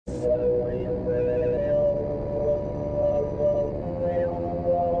Flyover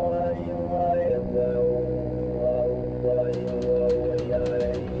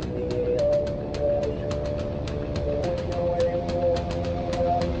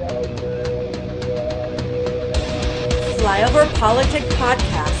Politic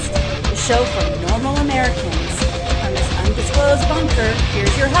Podcast, the show for normal Americans. From this undisclosed bunker,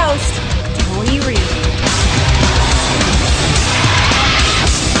 here's your host, Tony Reed.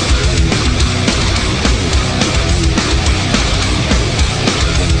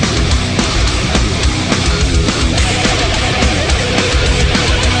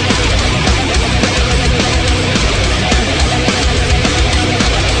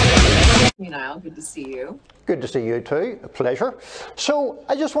 Good to see you. Good to see you too. A pleasure. So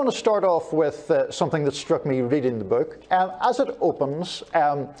I just want to start off with something that struck me reading the book. As it opens,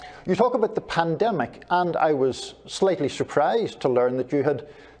 you talk about the pandemic, and I was slightly surprised to learn that you had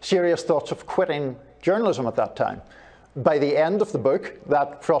serious thoughts of quitting journalism at that time. By the end of the book,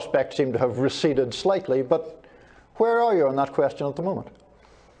 that prospect seemed to have receded slightly, but where are you on that question at the moment?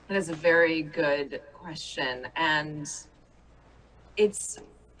 That is a very good question, and it's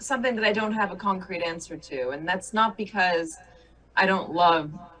something that I don't have a concrete answer to, and that's not because I don't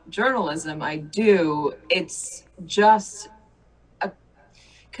love journalism. I do. It's just a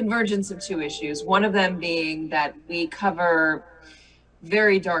convergence of two issues. One of them being that we cover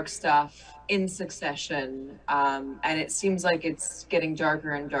very dark stuff in succession, and it seems like it's getting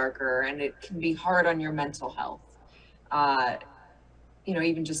darker and darker, and it can be hard on your mental health.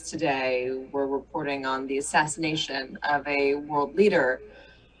 Even just today, we're reporting on the assassination of a world leader.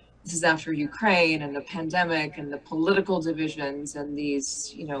 This is after Ukraine and the pandemic and the political divisions and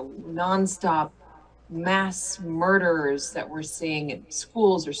these, nonstop mass murders that we're seeing in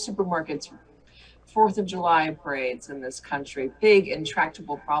schools or supermarkets, 4th of July parades in this country, big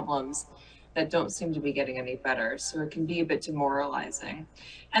intractable problems that don't seem to be getting any better. So it can be a bit demoralizing.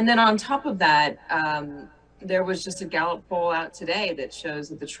 And then on top of that, there was just a Gallup poll out today that shows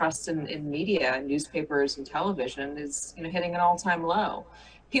that the trust in media, newspapers and television is, hitting an all-time low.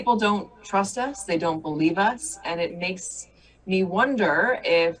 People don't trust us, they don't believe us, and it makes me wonder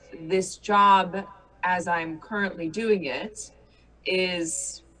if this job, as I'm currently doing it,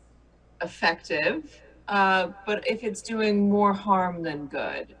 is effective, but if it's doing more harm than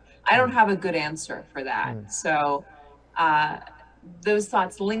good. I don't have a good answer for that. So those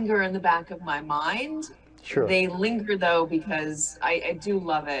thoughts linger in the back of my mind. Sure. They linger, though, because I do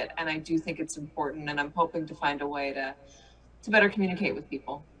love it, and I do think it's important, and I'm hoping to find a way to better communicate with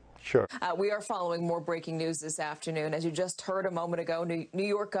people. Sure. We are following more breaking news this afternoon. As you just heard a moment ago, New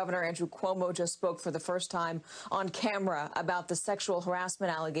York Governor Andrew Cuomo just spoke for the first time on camera about the sexual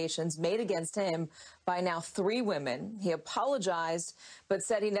harassment allegations made against him by now 3 women. He apologized, but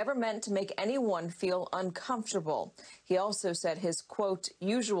said he never meant to make anyone feel uncomfortable. He also said his, quote,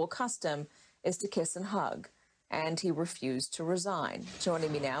 usual custom is to kiss and hug. And he refused to resign.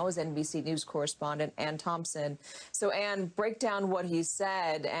 Joining me now is NBC News correspondent Ann Thompson. So Ann, break down what he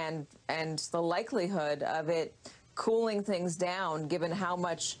said and the likelihood of it cooling things down given how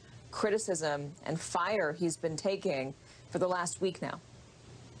much criticism and fire he's been taking for the last week now.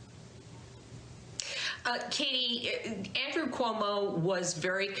 Katie, Andrew Cuomo was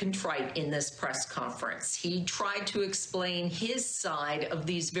very contrite in this press conference. He tried to explain his side of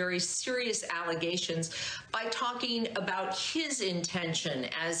these very serious allegations by talking about his intention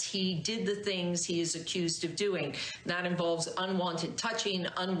as he did the things he is accused of doing. That involves unwanted touching,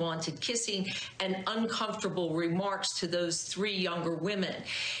 unwanted kissing, and uncomfortable remarks to those 3 younger women.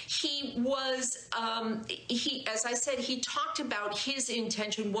 He was, as I said, he talked about his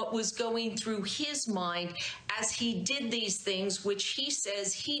intention, what was going through his mind as he did these things, which he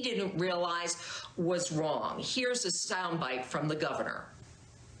says he didn't realize was wrong. Here's a soundbite from the governor.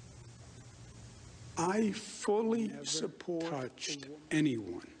 I fully support touched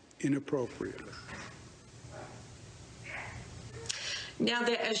anyone inappropriately. Now,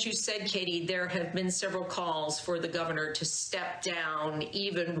 as you said, Katie, there have been several calls for the governor to step down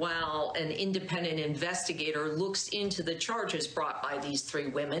even while an independent investigator looks into the charges brought by these 3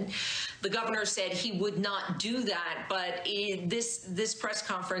 women. The governor said he would not do that, but this press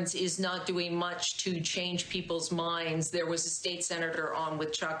conference is not doing much to change people's minds. There was a state senator on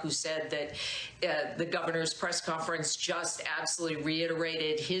with Chuck who said that the governor's press conference just absolutely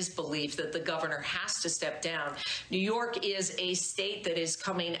reiterated his belief that the governor has to step down. New York is a state that that is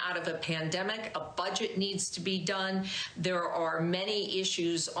coming out of a pandemic. A budget needs to be done. There are many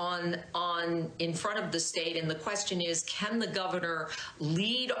issues in front of the state, and the question is, can the governor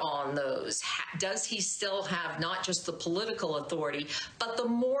lead on those? Does he still have not just the political authority, but the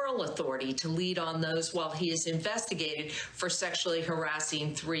moral authority to lead on those while he is investigated for sexually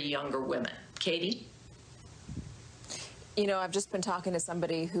harassing 3 younger women? Katie? You know, I've just been talking to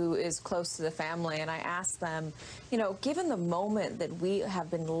somebody who is close to the family, and I asked them, you know, given the moment that we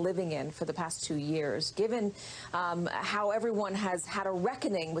have been living in for the past 2 years, given how everyone has had a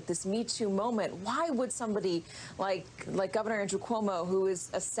reckoning with this Me Too moment, why would somebody like Governor Andrew Cuomo, who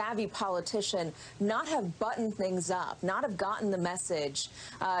is a savvy politician, not have buttoned things up, not have gotten the message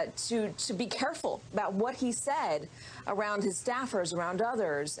to be careful about what he said around his staffers, around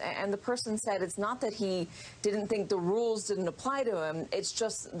others? And the person said it's not that he didn't think the rules didn't apply to him. It's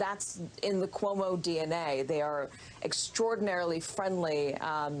just that's in the Cuomo DNA. They are extraordinarily friendly,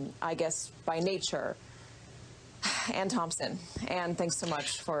 I guess, by nature. Ann Thompson. Ann, thanks so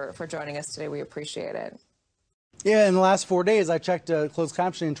much for joining us today. We appreciate it. Yeah, in the last 4 days, I checked closed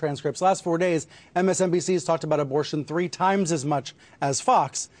captioning transcripts. Last 4 days, MSNBC has talked about abortion 3 times as much as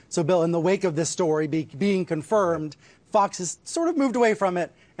Fox. So, Bill, in the wake of this story being confirmed, Fox has sort of moved away from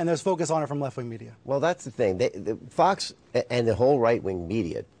it, and there's focus on it from left-wing media. Well, that's the thing. Fox and the whole right-wing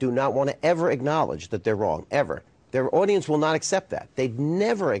media do not want to ever acknowledge that they're wrong, ever. Their audience will not accept that. They'd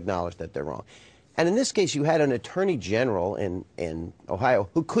never acknowledge that they're wrong. And in this case, you had an attorney general in Ohio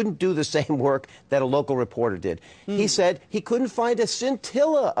who couldn't do the same work that a local reporter did. He said he couldn't find a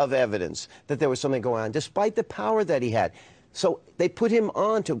scintilla of evidence that there was something going on, despite the power that he had. So they put him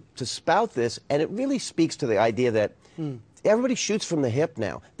on to spout this, and it really speaks to the idea that everybody shoots from the hip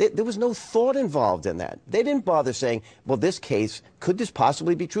now. There was no thought involved in that. They didn't bother saying, well, this case, could this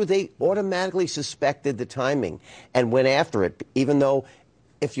possibly be true? They automatically suspected the timing and went after it, even though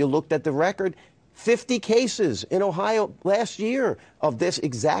if you looked at the record, 50 cases in Ohio last year of this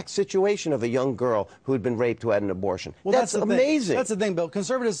exact situation of a young girl who had been raped, who had an abortion. Well, that's amazing. That's the thing, Bill.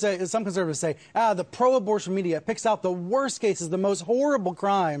 Some conservatives say, the pro-abortion media picks out the worst cases, the most horrible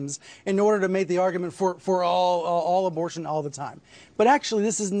crimes, in order to make the argument for all abortion all the time. But actually,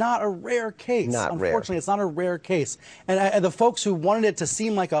 this is not a rare case. Unfortunately, it's not a rare case. And the folks who wanted it to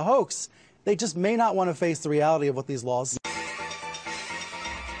seem like a hoax, they just may not want to face the reality of what these laws.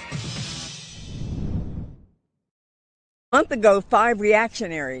 A month ago, 5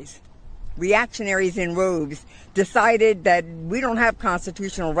 reactionaries in robes decided that we don't have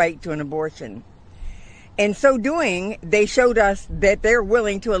constitutional right to an abortion. In so doing, they showed us that they're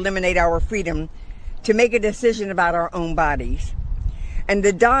willing to eliminate our freedom to make a decision about our own bodies. And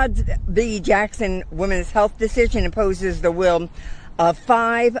the Dobbs v. Jackson women's health decision imposes the will of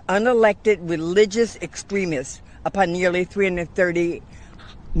 5 unelected religious extremists upon nearly 330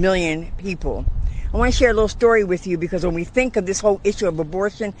 million people. I want to share a little story with you, because when we think of this whole issue of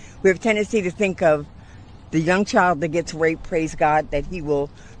abortion, we have a tendency to think of the young child that gets raped, praise God, that he will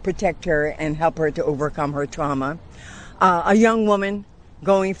protect her and help her to overcome her trauma. A young woman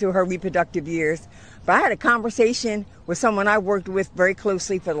going through her reproductive years. But I had a conversation with someone I worked with very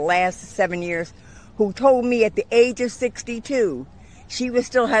closely for the last 7 years who told me at the age of 62, she was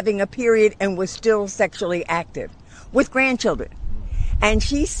still having a period and was still sexually active with grandchildren. And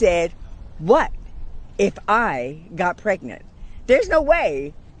she said, what if I got pregnant? There's no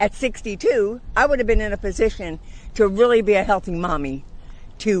way at 62 I would have been in a position to really be a healthy mommy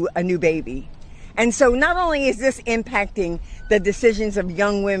to a new baby. And so not only is this impacting the decisions of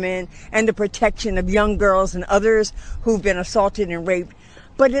young women and the protection of young girls and others who've been assaulted and raped,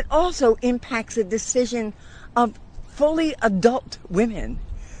 but it also impacts the decision of fully adult women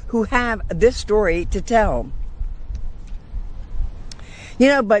who have this story to tell. You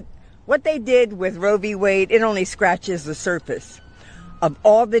know, but what they did with Roe v. Wade, it only scratches the surface of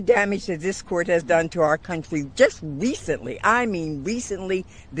all the damage that this court has done to our country just recently. I mean recently,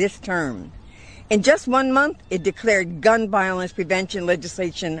 this term. In just 1 month, it declared gun violence prevention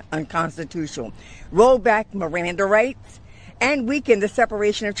legislation unconstitutional, rolled back Miranda rights, and weakened the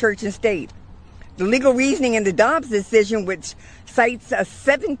separation of church and state. The legal reasoning in the Dobbs decision, which cites a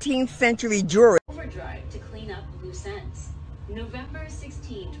 17th century jurist. Overdrive to clean up loose ends. November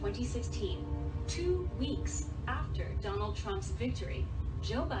 16, 2016, 2 weeks after Donald Trump's victory,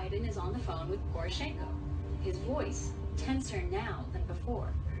 Joe Biden is on the phone with Poroshenko. His voice tenser now than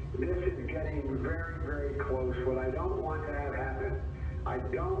before. This is getting very, very close. What I don't want to have happen, I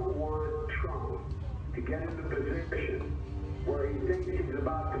don't want Trump to get in the position where he thinks he's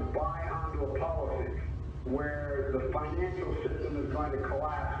about to buy onto a policy where the financial system is going to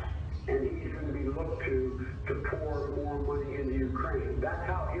collapse and he's going to be looked to pour more money into Ukraine. That's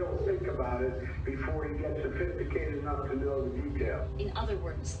how he'll think about it before he gets sophisticated enough to know the details. In other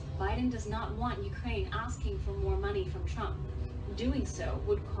words, Biden does not want Ukraine asking for more money from Trump. Doing so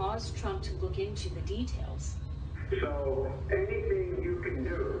would cause Trump to look into the details. So anything you can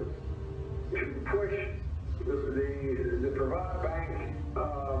do to push the Privat Bank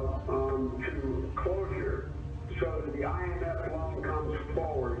to closure so that the IMF loan comes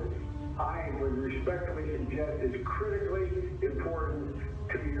forward, I would respectfully suggest is critically important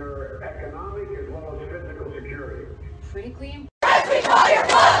to your economic as well as physical security. Critically important. We call your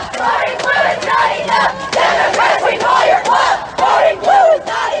bluff! Voting blue is not enough! Democrats, we call your bluff! Voting blue is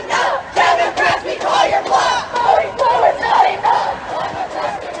not enough! Democrats, we call your bluff! Voting blue is not enough!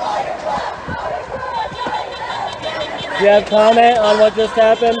 Democrats, we call your bluff! Voting blue is not enough! Do you have comment on what just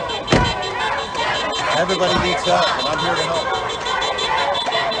happened? Everybody needs help, and I'm here to help.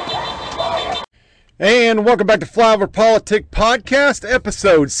 And welcome back to Flyover Politic Podcast,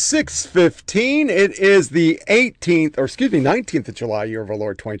 episode 615. It is the 19th of July, year of our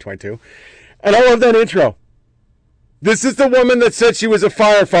Lord 2022. And I love that intro. This is the woman that said she was a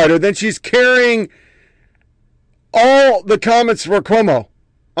firefighter. Then she's carrying all the comments for Cuomo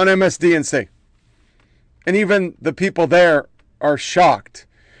on MSDNC. And even the people there are shocked.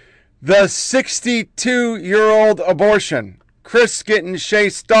 The 62-year-old abortion, Chris getting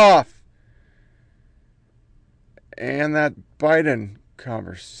chased off. And that Biden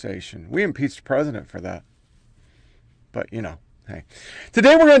conversation. We impeached the president for that. But, you know, hey.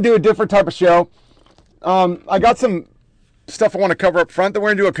 Today we're going to do a different type of show. I got some stuff I want to cover up front. Then we're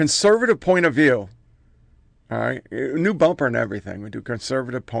going to do a conservative point of view. All right? New bumper and everything. We do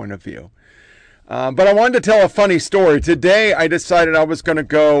conservative point of view. But I wanted to tell a funny story. Today I decided I was going to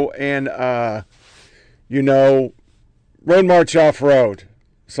go and, road march off-road.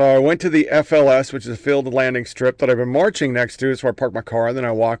 So I went to the FLS, which is a field landing strip that I've been marching next to. So I park my car, and then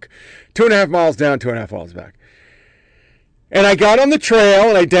I walk 2.5 miles down, 2.5 miles back. And I got on the trail,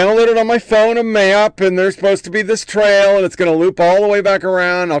 and I downloaded on my phone a map, and there's supposed to be this trail, and it's going to loop all the way back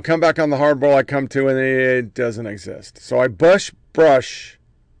around. I'll come back on the hardball I come to, and it doesn't exist. So I brush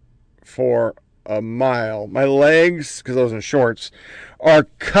for a mile. My legs, because I was in shorts, are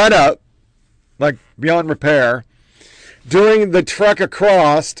cut up, like beyond repair. During the trek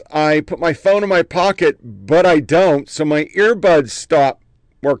across, I put my phone in my pocket, but I don't, so my earbuds stop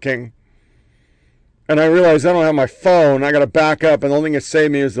working. And I realized I don't have my phone. I got to back up, and the only thing that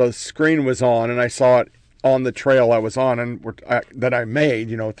saved me is the screen was on, and I saw it on the trail I was on and that I made,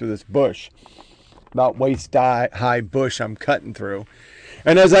 through this bush. About waist-high bush I'm cutting through.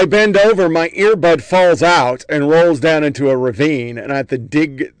 And as I bend over, my earbud falls out and rolls down into a ravine, and I have to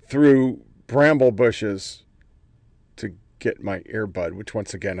dig through bramble bushes to get my earbud, which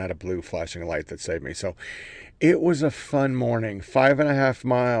once again had a blue flashing light that saved me. So it was a fun morning, 5.5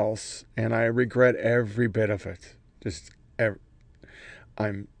 miles, and I regret every bit of it.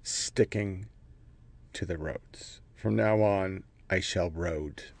 I'm sticking to the roads. From now on, I shall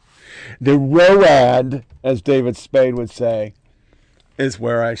road. The road, as David Spade would say, is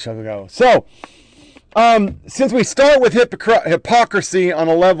where I shall go. So, since we start with hypocrisy on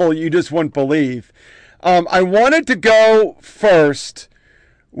a level you just wouldn't believe, I wanted to go first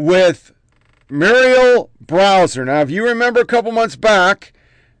with Muriel Browser. Now, if you remember a couple months back,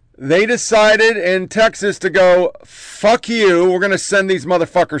 they decided in Texas to go, fuck you, we're going to send these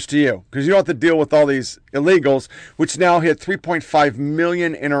motherfuckers to you. Because you don't have to deal with all these illegals, which now hit 3.5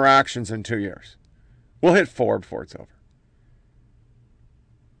 million interactions in 2 years. We'll hit 4 before it's over.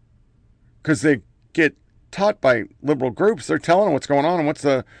 Because they get taught by liberal groups. They're telling them what's going on and once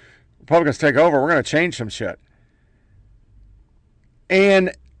the Republicans take over, we're going to change some shit.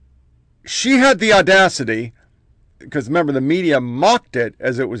 And she had the audacity, because remember, the media mocked it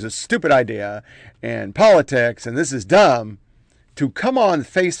as it was a stupid idea and politics and this is dumb, to come on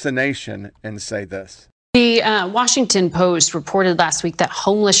Face the Nation and say this. The Washington Post reported last week that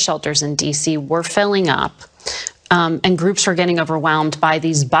homeless shelters in D.C. were filling up. And groups are getting overwhelmed by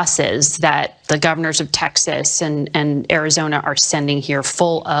these buses that the governors of Texas and Arizona are sending here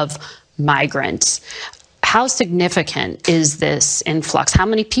full of migrants. How significant is this influx? How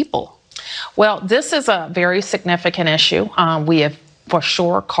many people? Well, this is a very significant issue. We have for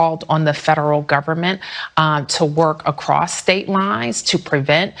sure called on the federal government to work across state lines to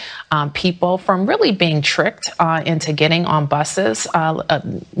prevent people from really being tricked into getting on buses.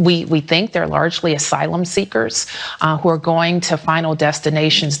 We think they're largely asylum seekers who are going to final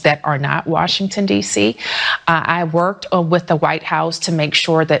destinations that are not Washington, D.C. I worked with the White House to make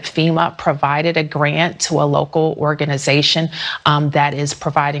sure that FEMA provided a grant to a local organization that is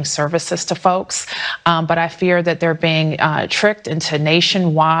providing services to folks. But I fear that they're being tricked into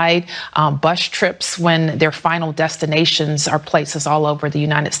nationwide bus trips when their final destinations are places all over the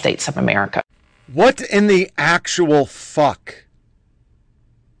United States of America. What in the actual fuck?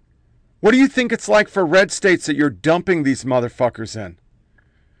 What do you think it's like for red states that you're dumping these motherfuckers in?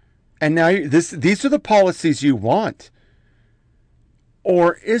 And now these are the policies you want?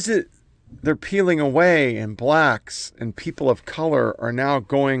 Or is it they're peeling away and blacks and people of color are now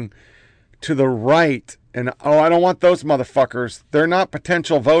going to the right and, oh, I don't want those motherfuckers. They're not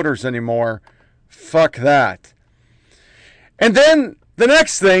potential voters anymore. Fuck that. And then the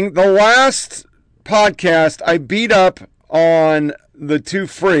next thing, the last podcast, I beat up on the two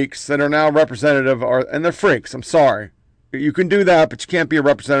freaks that are now representative, and they're freaks, I'm sorry. You can do that, but you can't be a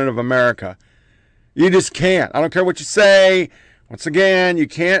representative of America. You just can't. I don't care what you say. Once again, you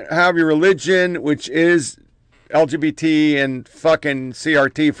can't have your religion, which is LGBT and fucking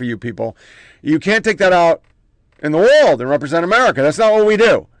CRT for you people. You can't take that out in the world and represent America. That's not what we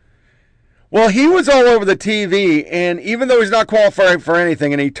do. Well, he was all over the TV, and even though he's not qualifying for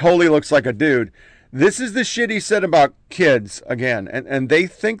anything, and he totally looks like a dude, this is the shit he said about kids again. And they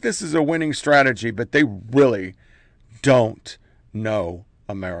think this is a winning strategy, but they really don't know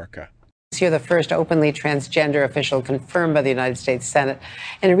America. You're the first openly transgender official confirmed by the United States Senate.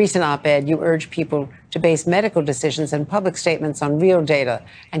 In a recent op-ed, you urged people to base medical decisions and public statements on real data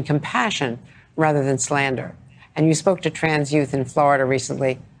and compassion rather than slander. And you spoke to trans youth in Florida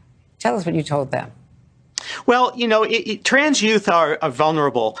recently. Tell us what you told them. Well, you know, trans youth are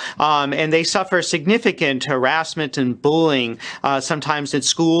vulnerable, and they suffer significant harassment and bullying, sometimes at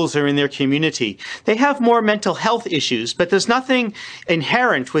schools or in their community. They have more mental health issues, but there's nothing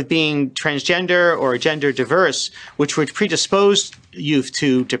inherent with being transgender or gender diverse which would predispose youth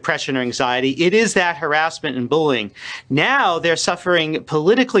to depression or anxiety. It is that harassment and bullying. Now they're suffering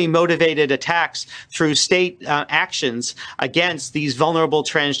politically motivated attacks through state actions against these vulnerable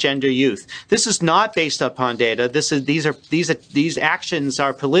transgender youth. This is not based upon data. These actions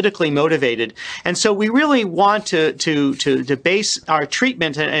are politically motivated, and so we really want to base our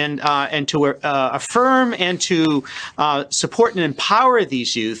treatment and to affirm and to support and empower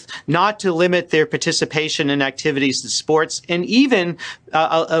these youth, not to limit their participation in activities in sports, and even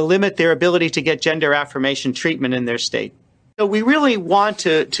limit their ability to get gender affirmation treatment in their state. So we really want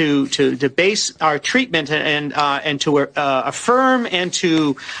to base our treatment and to affirm and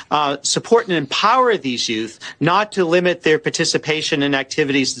to support and empower these youth, not to limit their participation in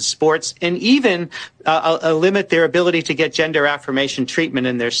activities in sports, and even limit their ability to get gender affirmation treatment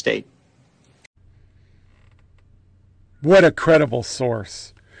in their state. What a credible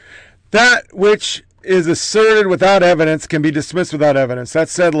source. That which is asserted without evidence can be dismissed without evidence. That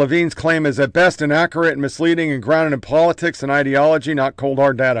said, Levine's claim is at best inaccurate and misleading and grounded in politics and ideology, not cold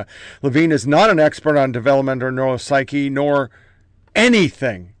hard data. Levine is not an expert on development or neuropsyche nor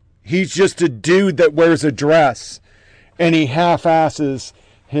anything. He's just a dude that wears a dress and he half-asses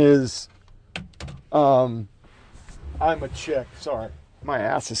his I'm a chick. Sorry. My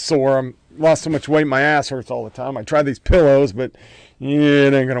ass is sore. I'm lost so much weight my ass hurts all the time. I tried these pillows, but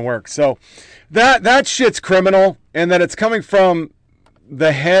it ain't gonna work. So that shit's criminal, and that it's coming from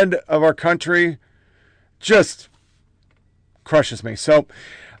the head of our country just crushes me. So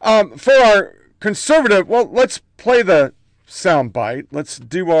for our conservative, well, let's play the sound bite. Let's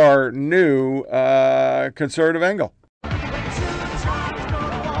do our new conservative angle.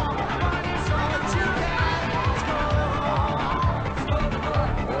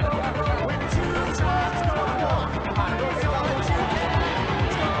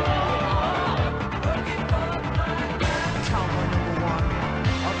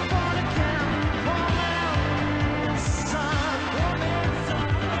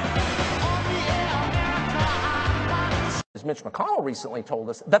 Mitch McConnell recently told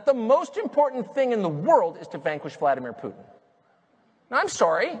us that the most important thing in the world is to vanquish Vladimir Putin. Now, I'm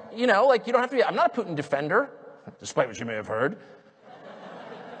sorry, you don't have to be, I'm not a Putin defender, despite what you may have heard.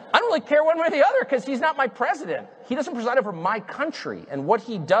 I don't really care one way or the other because he's not my president. He doesn't preside over my country. And what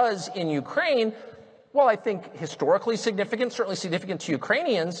he does in Ukraine, well, I think historically significant, certainly significant to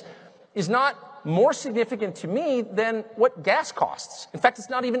Ukrainians, is not more significant to me than what gas costs. In fact, it's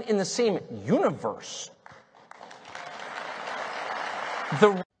not even in the same universe.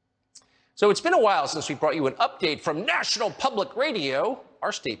 So it's been a while since we brought you an update from National Public Radio,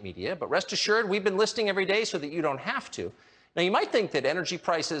 our state media, but rest assured we've been listening every day so that you don't have to. Now, you might think that energy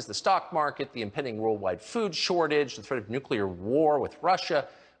prices, the stock market, the impending worldwide food shortage, the threat of nuclear war with Russia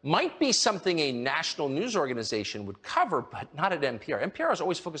might be something a national news organization would cover, but not at NPR. NPR is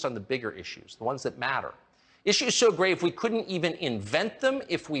always focused on the bigger issues, the ones that matter. Issues so grave we couldn't even invent them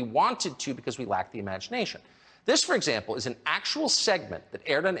if we wanted to because we lack the imagination. This, for example, is an actual segment that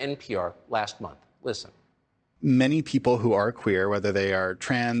aired on NPR last month. Listen. Many people who are queer, whether they are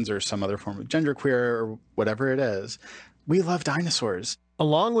trans or some other form of genderqueer or whatever it is, we love dinosaurs.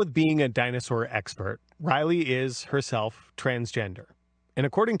 Along with being a dinosaur expert, Riley is herself transgender. And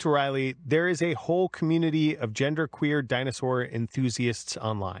according to Riley, there is a whole community of genderqueer dinosaur enthusiasts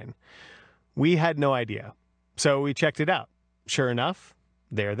online. We had no idea, so we checked it out. Sure enough,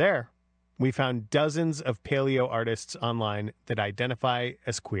 they're there. We found dozens of paleo artists online that identify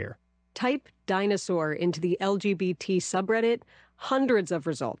as queer. Type dinosaur into the LGBT subreddit, hundreds of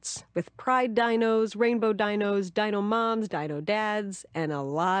results, with pride dinos, rainbow dinos, dino moms, dino dads, and a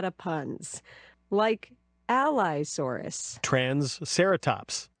lot of puns. Like Allosaurus.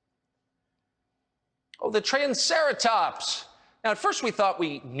 Transceratops. Oh, the Transceratops. Now, at first we thought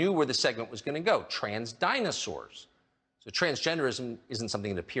we knew where the segment was going to go, trans dinosaurs. So transgenderism isn't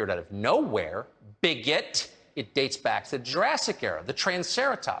something that appeared out of nowhere. Bigot. It dates back to the Jurassic era, the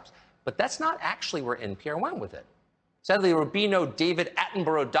Transceratops. But that's not actually where NPR went with it. Sadly, there would be no David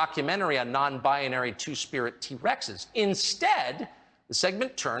Attenborough documentary on non-binary two-spirit T-Rexes. Instead, the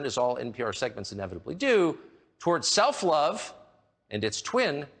segment turned, as all NPR segments inevitably do, towards self-love and its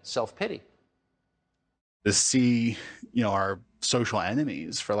twin, self-pity. To see, our social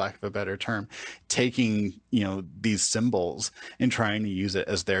enemies, for lack of a better term, taking, these symbols and trying to use it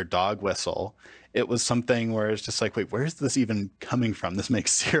as their dog whistle. It was something where it's just like, wait, where's this even coming from? This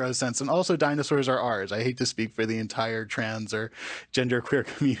makes zero sense. And also, dinosaurs are ours. I hate to speak for the entire trans or genderqueer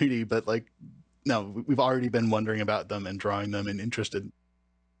community, but no, we've already been wondering about them and drawing them and interested.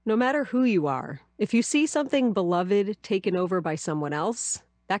 No matter who you are, if you see something beloved taken over by someone else,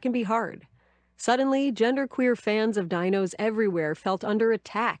 that can be hard. Suddenly, genderqueer fans of dinos everywhere felt under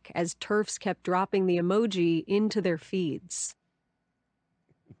attack as TERFs kept dropping the emoji into their feeds.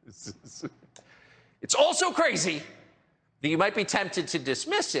 It's also crazy that you might be tempted to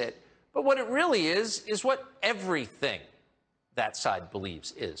dismiss it, but what it really is what everything that side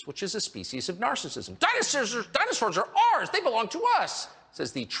believes is, which is a species of narcissism. Dinosaurs are ours. They belong to us,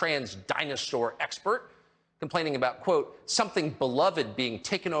 says the trans dinosaur expert, complaining about, quote, something beloved being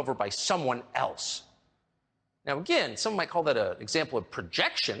taken over by someone else. Now, again, some might call that an example of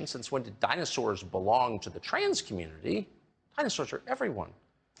projection, since when did dinosaurs belong to the trans community? Dinosaurs are everyone.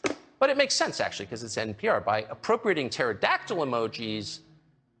 But it makes sense, actually, because it's NPR. By appropriating pterodactyl emojis,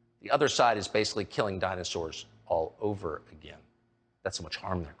 the other side is basically killing dinosaurs all over again. That's how much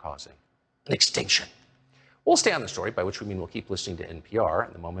harm they're causing. An extinction. We'll stay on the story, by which we mean we'll keep listening to NPR.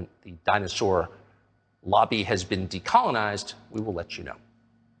 And the moment the dinosaur lobby has been decolonized, we will let you know.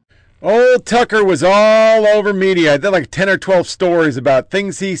 Old Tucker was all over media. I did like 10 or 12 stories about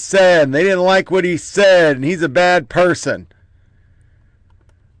things he said, and they didn't like what he said, and he's a bad person.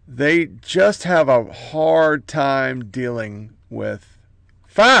 They just have a hard time dealing with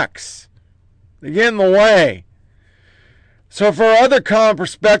facts. They get in the way. So for other common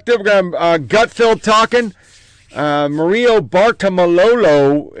perspective, we're going to gut-filled talking. Mario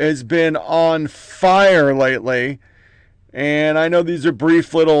Bartolomeo has been on fire lately. And I know these are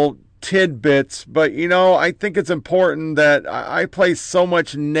brief little tidbits, but, I think it's important that I play so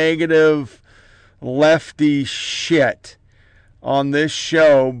much negative lefty shit on this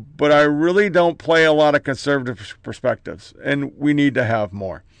show, but I really don't play a lot of conservative perspectives, and we need to have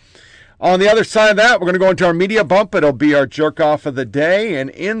more. On the other side of that, we're going to go into our media bump. It'll be our jerk off of the day, and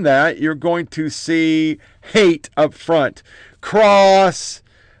in that, you're going to see hate up front. Cross,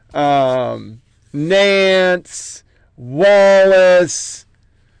 Nance, Wallace,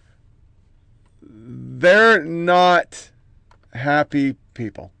 they're not happy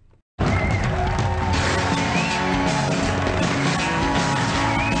people.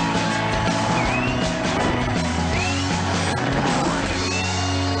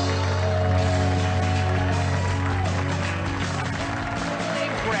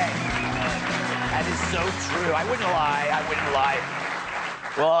 I wouldn't lie.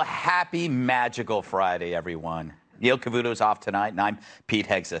 Well, happy magical Friday, everyone. Neil Cavuto's off tonight, and I'm Pete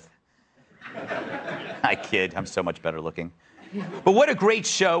Hegseth. I kid, I'm so much better looking. But what a great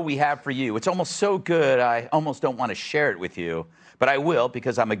show we have for you. It's almost so good, I almost don't want to share it with you, but I will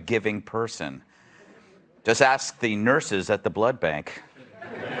because I'm a giving person. Just ask the nurses at the blood bank.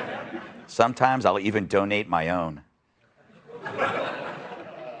 Sometimes I'll even donate my own.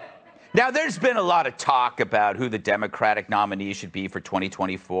 Now, there's been a lot of talk about who the Democratic nominee should be for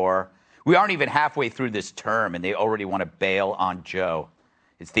 2024. We aren't even halfway through this term, and they already want to bail on Joe.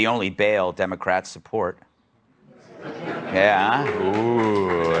 It's the only bail Democrats support. Yeah?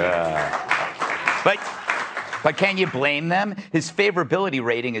 Ooh, yeah. But can you blame them? His favorability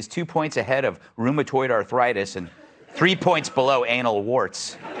rating is 2 points ahead of rheumatoid arthritis and 3 points below anal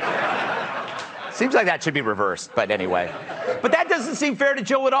warts. Seems like that should be reversed, but anyway. But that doesn't seem fair to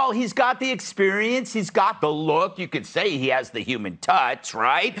Joe at all. He's got the experience. He's got the look. You could say he has the human touch,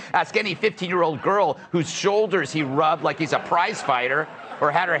 right? Ask any 15-year-old girl whose shoulders he rubbed like he's a prize fighter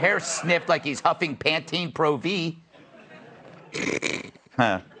or had her hair sniffed like he's huffing Pantene Pro V.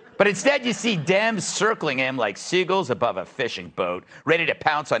 But instead, you see Dems circling him like seagulls above a fishing boat, ready to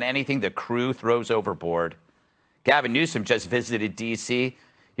pounce on anything the crew throws overboard. Gavin Newsom just visited D.C.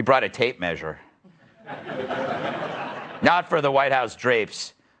 He brought a tape measure. Not for the White House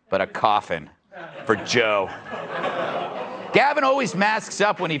drapes, but a coffin for Joe. Gavin always masks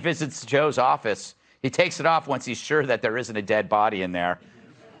up when he visits Joe's office. He takes it off once he's sure that there isn't a dead body in there.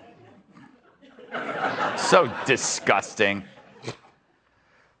 So disgusting.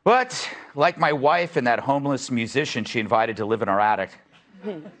 But like my wife and that homeless musician she invited to live in our attic,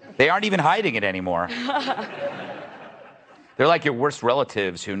 they aren't even hiding it anymore. They're like your worst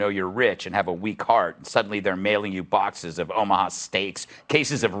relatives who know you're rich and have a weak heart, and suddenly they're mailing you boxes of Omaha steaks,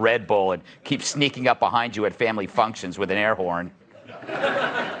 cases of Red Bull, and keep sneaking up behind you at family functions with an air horn.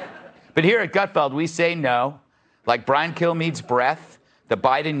 But here at Gutfeld, we say no. Like Brian Kilmeade's breath, the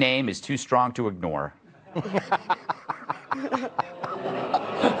Biden name is too strong to ignore.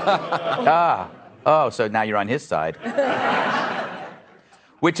 So now you're on his side.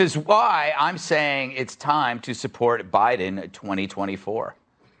 Which is why I'm saying it's time to support Biden 2024.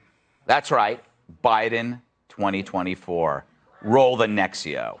 That's right, Biden 2024. Roll the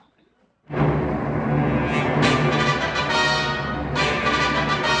Nexio.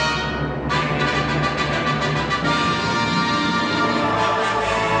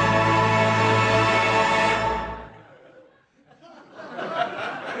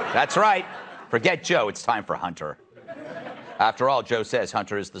 That's right. Forget Joe, it's time for Hunter. After all, Joe says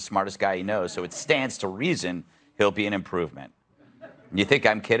Hunter is the smartest guy he knows, so it stands to reason he'll be an improvement. You think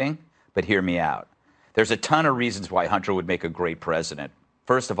I'm kidding? But hear me out. There's a ton of reasons why Hunter would make a great president.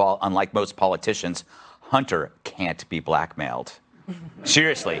 First of all, unlike most politicians, Hunter can't be blackmailed.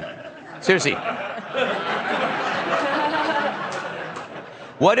 Seriously.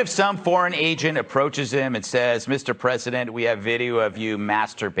 What if some foreign agent approaches him and says, "Mr. President, we have video of you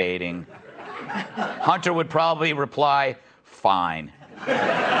masturbating"? Hunter would probably reply, "Fine.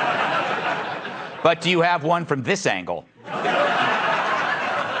 But do you have one from this angle?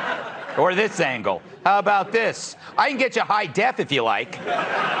 Or this angle? How about this? I can get you high def if you like."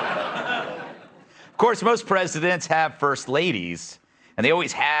 Of course, most presidents have first ladies, and they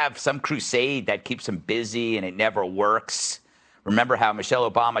always have some crusade that keeps them busy and it never works. Remember how Michelle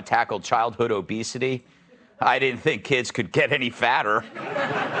Obama tackled childhood obesity? I didn't think kids could get any fatter.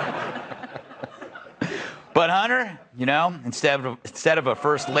 But Hunter, you know, instead of a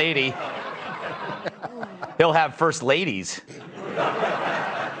first lady, he'll have first ladies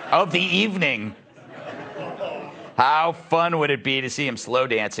of the evening. How fun would it be to see him slow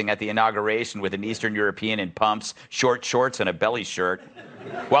dancing at the inauguration with an Eastern European in pumps, short shorts, and a belly shirt,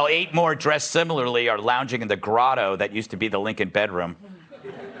 while 8 more dressed similarly are lounging in the grotto that used to be the Lincoln bedroom.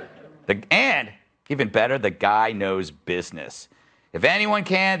 And, even better, the guy knows business. If anyone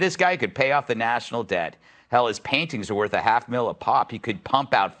can, this guy could pay off the national debt. Hell, his paintings are worth $500,000 a pop. He could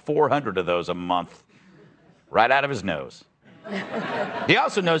pump out 400 of those a month, right out of his nose. He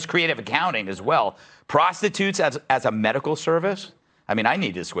also knows creative accounting as well. Prostitutes as a medical service? I mean, I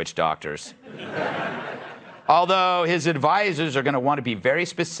need to switch doctors. Although his advisors are going to want to be very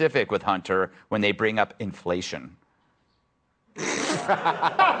specific with Hunter when they bring up inflation.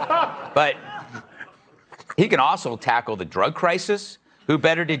 But he can also tackle the drug crisis. Who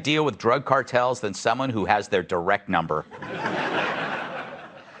better to deal with drug cartels than someone who has their direct number?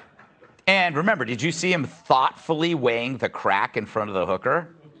 And remember, did you see him thoughtfully weighing the crack in front of the hooker?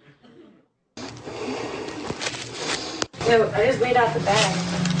 No, I just weighed out the bag.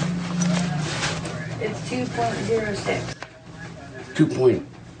 It's 2.06.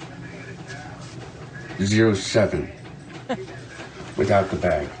 2.07 without the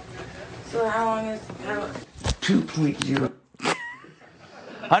bag. So how long is 2.0.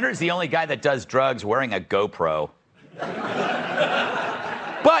 Hunter's the only guy that does drugs wearing a GoPro.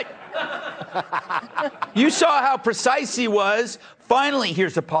 But You saw how precise he was. Finally,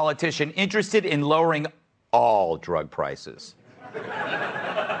 here's a politician interested in lowering all drug prices.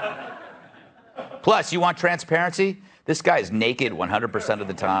 Plus, you want transparency? This guy is naked 100% of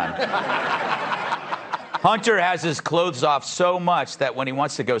the time. Hunter has his clothes off so much that when he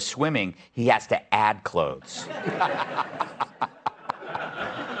wants to go swimming, he has to add clothes.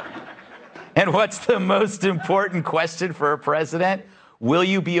 And what's the most important question for a president? Will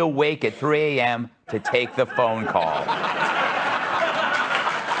you be awake at 3 a.m. to take the phone call?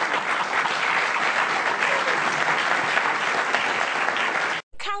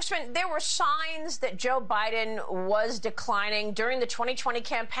 Congressman, there were signs that Joe Biden was declining during the 2020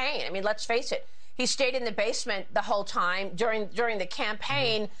 campaign. I mean, let's face it. He stayed in the basement the whole time during the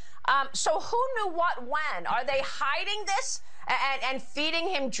campaign. So who knew what when? Are they hiding this and feeding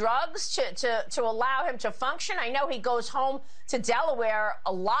him drugs to allow him to function? I know he goes home to Delaware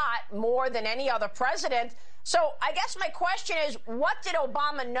a lot, more than any other president. So I guess my question is, what did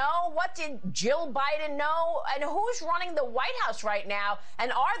Obama know? What did Jill Biden know? And who's running the White House right now?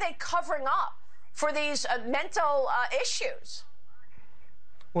 And are they covering up for these mental issues?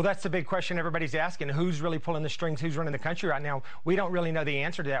 Well, that's the big question everybody's asking. Who's really pulling the strings? Who's running the country right now? We don't really know the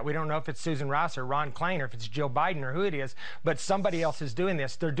answer to that. We don't know if it's Susan Rice or Ron Klain or if it's Joe Biden or who it is, but somebody else is doing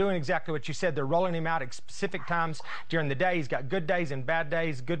this. They're doing exactly what you said. They're rolling him out at specific times during the day. He's got good days and bad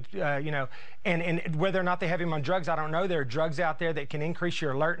days, good, and whether or not they have him on drugs, I don't know. There are drugs out there that can increase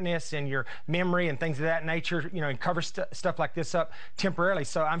your alertness and your memory and things of that nature, and cover stuff like this up temporarily.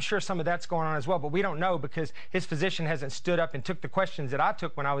 So I'm sure some of that's going on as well, but we don't know because his physician hasn't stood up and took the questions that I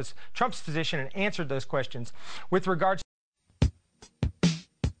took when I was Trump's physician and answered those questions. With regards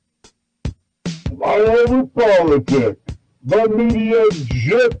Miami politics, the media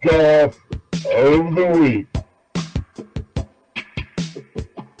jerk off of the week.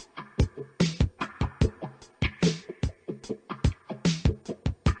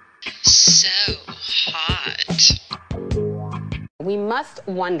 So hot. We must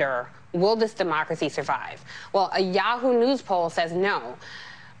wonder, will this democracy survive? Well, a Yahoo News poll says no.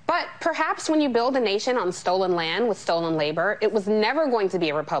 But perhaps when you build a nation on stolen land with stolen labor, it was never going to be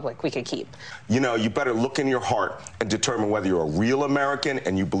a republic we could keep. You better look in your heart and determine whether you're a real American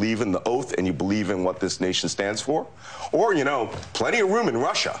and you believe in the oath and you believe in what this nation stands for. Or, plenty of room in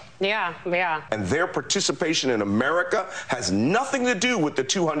Russia. Yeah. And their participation in America has nothing to do with the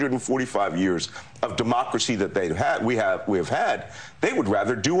 245 years of democracy that we have had. They would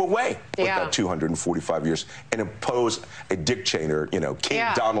rather do away with that 245 years and impose a dictator, King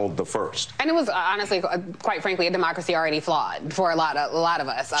Donald I. And it was honestly, quite frankly, a democracy already flawed for a lot of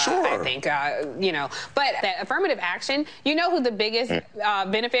us. Sure. I think, But that affirmative action, you know who the biggest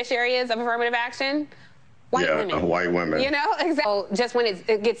beneficiary is of affirmative action? White women. White women. Exactly. Just when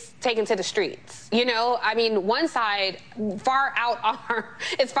it gets taken to the streets. One side is far out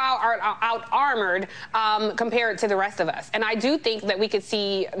armored compared to the rest of us. And I do think that we could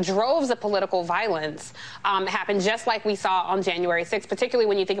see droves of political violence happen just like we saw on January 6th, particularly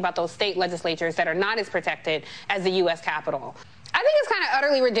when you think about those state legislatures that are not as protected as the U.S. Capitol. I think it's kind of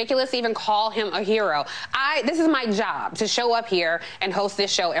utterly ridiculous to even call him a hero. This is my job, to show up here and host this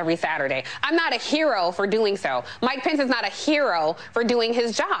show every Saturday. I'm not a hero for doing so. Mike Pence is not a hero for doing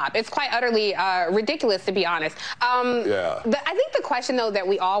his job. It's quite utterly ridiculous, to be honest. I think the question, though, that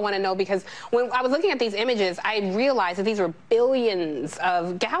we all want to know, because when I was looking at these images, I realized that these were billions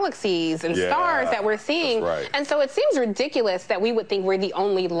of galaxies and stars that we're seeing. Right. And so it seems ridiculous that we would think we're the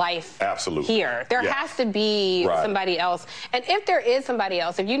only life here. There has to be somebody else. And if there is somebody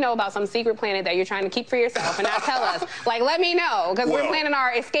else, if you know about some secret planet that you're trying to keep for yourself and not tell us, let me know, because we're planning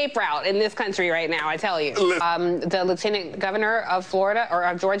our escape route in this country right now, I tell you. The lieutenant governor of Florida, or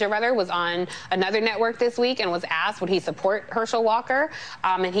of Georgia rather, was on another network this week and was asked would he support Herschel Walker,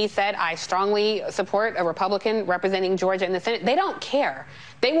 and he said, I strongly support a Republican representing Georgia in the Senate. They don't care.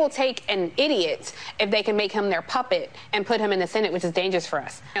 They will take an idiot if they can make him their puppet and put him in the Senate, which is dangerous for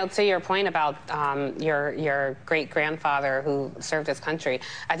us. To your point about your great-grandfather who served his country,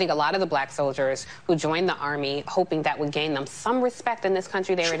 I think a lot of the black soldiers who joined the Army, hoping that would gain them some respect in this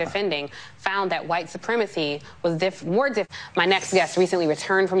country they were defending, found that white supremacy was more difficult. My next guest recently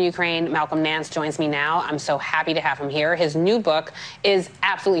returned from Ukraine. Malcolm Nance joins me now. I'm so happy to have him here. His new book is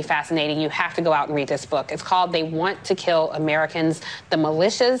absolutely fascinating. You have to go out and read this book. It's called They Want to Kill Americans, the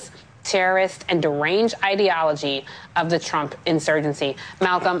Militias, Terrorist, and Deranged Ideology of the Trump Insurgency.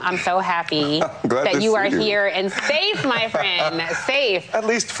 Malcolm, I'm so happy that you are here and safe, my friend, safe. At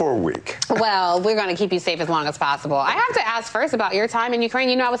least for a week. Well, we're going to keep you safe as long as possible. I have to ask first about your time in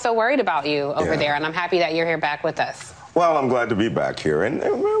Ukraine. I was so worried about you over there, and I'm happy that you're here back with us. Well, I'm glad to be back here, and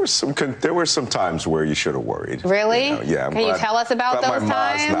there were some times where you should have worried. Really? Yeah. Can you tell us about those times?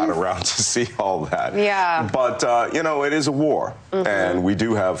 My mom's not around to see all that. Yeah. But it is a war, and we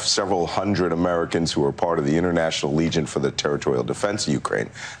do have several hundred Americans who are part of the International Legion for the Territorial Defense of Ukraine,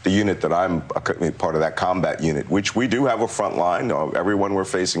 the unit that I'm part of, that combat unit, which we do have a front line. Everyone we're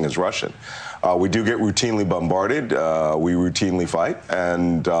facing is Russian. We do get routinely bombarded. We routinely fight,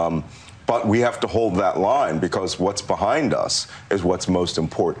 and. But we have to hold that line because what's behind us is what's most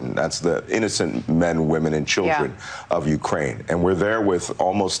important. That's the innocent men, women, and children of Ukraine. And we're there with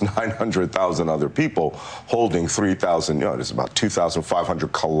almost 900,000 other people holding 3,000, there's about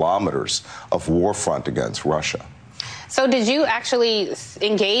 2,500 kilometers of war front against Russia. So did you actually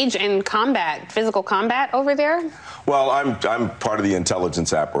engage in physical combat over there? Well, I'm part of the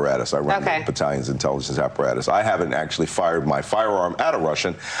intelligence apparatus. I run the battalion's intelligence apparatus. I haven't actually fired my firearm at a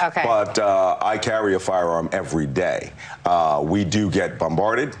Russian, but I carry a firearm every day. We do get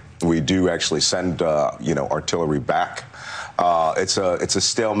bombarded. We do actually send, artillery back. It's a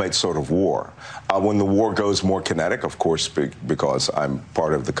stalemate sort of war. When the war goes more kinetic, of course, because I'm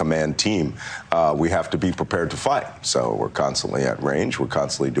part of the command team, we have to be prepared to fight. So we're constantly at range. We're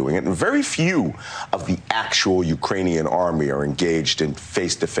constantly doing it. And very few of the actual Ukrainian army are engaged in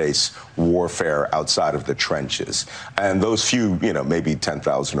face-to-face warfare outside of the trenches. And those few, maybe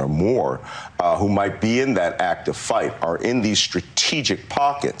 10,000 or more, who might be in that active fight are in these strategic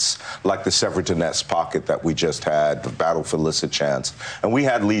pockets, like the Severodonetsk pocket that we just had, the battle for Lysychansk. And we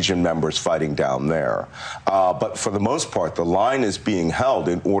had Legion members fighting down there. But for the most part, the line is being held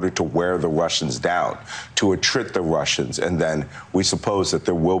in order to wear the Russians down, to attrit the Russians. And then we suppose that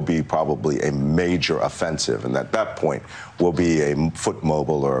there will be probably a major offensive. And at that point, will be a foot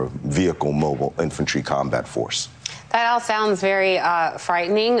mobile or vehicle mobile infantry combat force. That all sounds very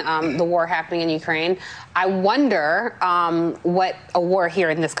frightening, the war happening in Ukraine. I wonder what a war here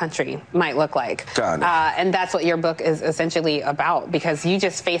in this country might look like. And that's what your book is essentially about, because you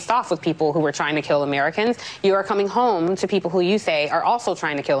just faced off with people who were trying to kill Americans. You are coming home to people who you say are also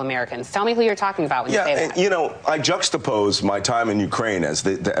trying to kill Americans. Tell me who you're talking about when you say that. I juxtapose my time in Ukraine as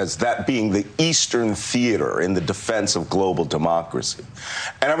that being the Eastern theater in the defense of global democracy.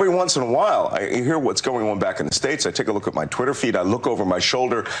 And every once in a while, I hear what's going on back in the States. I take a look at my Twitter feed. I look over my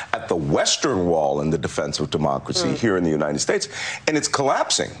shoulder at the Western Wall in the defense of democracy here in the United States, and it's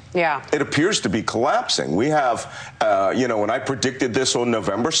collapsing. Yeah. It appears to be collapsing. We have, when I predicted this on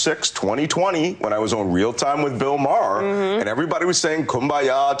November 6, 2020, when I was on Real Time with Bill Maher, and everybody was saying,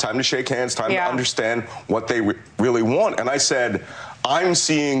 kumbaya, time to shake hands, time to understand what they really want. And I said, I'm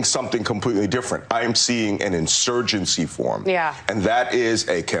seeing something completely different. I am seeing an insurgency form. Yeah. And that is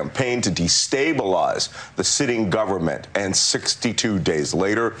a campaign to destabilize the sitting government. And 62 days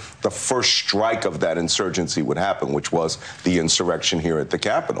later, the first strike of that insurgency would happen, which was the insurrection here at the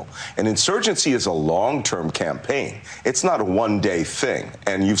Capitol. And insurgency is a long-term campaign. It's not a one-day thing.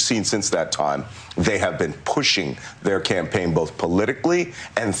 And you've seen since that time, they have been pushing their campaign both politically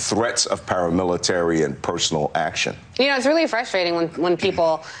and threats of paramilitary and personal action. It's really frustrating when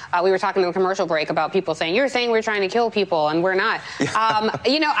people, we were talking in a commercial break about people saying, you're saying we're trying to kill people and we're not.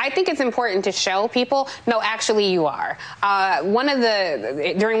 I think it's important to show people, no, actually you are.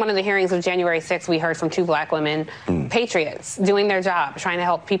 During one of the hearings of January 6th, we heard from two black women, patriots, doing their job, trying to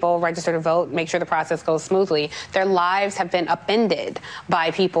help people register to vote, make sure the process goes smoothly. Their lives have been upended by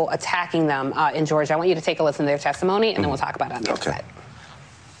people attacking them in Georgia. I want you to take a listen to their testimony, and then we'll talk about it on the other side.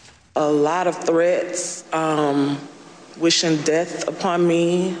 A lot of threats, wishing death upon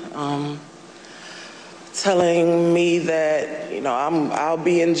me, telling me that, I'll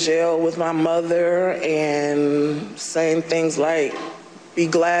be in jail with my mother, and saying things like, be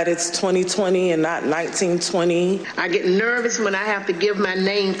glad it's 2020 and not 1920. I get nervous when I have to give my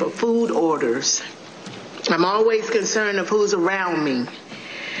name for food orders. I'm always concerned of who's around me.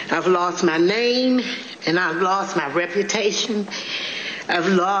 I've lost my name, and I've lost my reputation. I've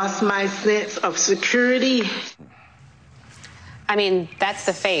lost my sense of security. I mean, that's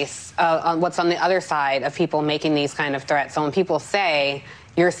the face on what's on the other side of people making these kind of threats. So when people say,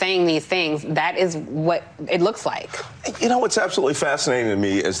 you're saying these things, that is what it looks like. What's absolutely fascinating to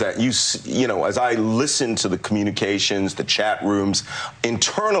me is that as I listen to the communications, the chat rooms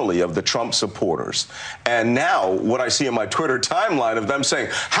internally of the Trump supporters, and now what I see in my Twitter timeline of them saying,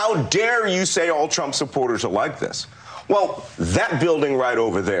 how dare you say all Trump supporters are like this? Well, that building right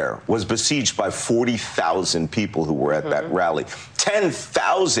over there was besieged by 40,000 people who were at that rally.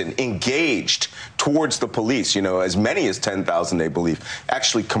 10,000 engaged towards the police, as many as 10,000, they believe,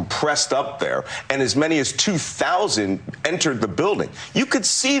 actually compressed up there, and as many as 2,000 entered the building. You could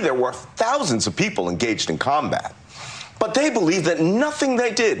see there were thousands of people engaged in combat. But they believe that nothing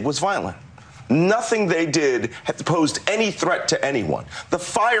they did was violent. Nothing they did had posed any threat to anyone. The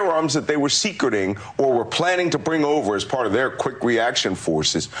firearms that they were secreting or were planning to bring over as part of their quick reaction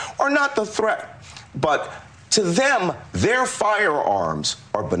forces are not the threat. But to them, their firearms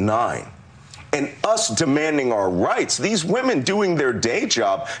are benign. And us demanding our rights, these women doing their day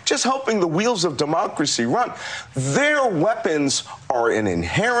job, just helping the wheels of democracy run, their weapons are an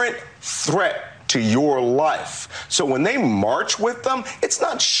inherent threat to your life. So when they march with them, it's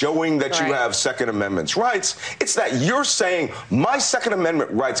not showing that you have Second Amendment rights. It's that you're saying my Second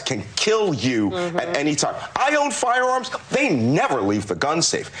Amendment rights can kill you at any time. I own firearms. They never leave the gun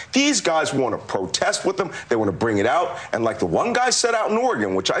safe. These guys want to protest with them. They want to bring it out. And like the one guy said out in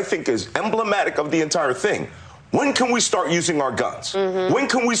Oregon, which I think is emblematic of the entire thing, when can we start using our guns? When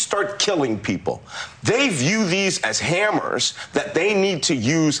can we start killing people? They view these as hammers that they need to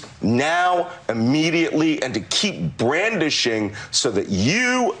use now, immediately, and to keep brandishing so that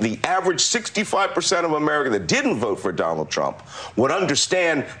you, the average 65% of America that didn't vote for Donald Trump, would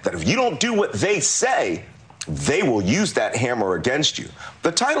understand that if you don't do what they say, they will use that hammer against you.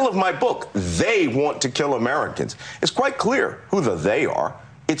 The title of my book, They Want to Kill Americans, is quite clear who the they are.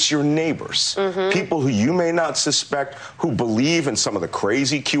 It's your neighbors, people who you may not suspect, who believe in some of the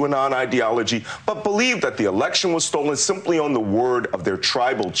crazy QAnon ideology, but believe that the election was stolen simply on the word of their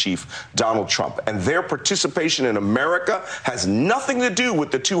tribal chief, Donald Trump. And their participation in America has nothing to do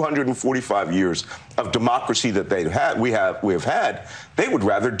with the 245 years of democracy that we have had. They would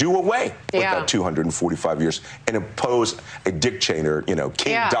rather do away with that 245 years and impose a dictator,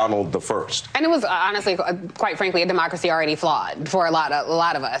 King Donald I. And it was honestly, quite frankly, a democracy already flawed for a lot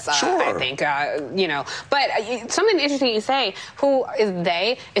of us. I think, But something interesting you say. Who is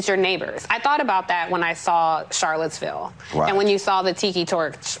they? It's your neighbors. I thought about that when I saw Charlottesville and when you saw the Tiki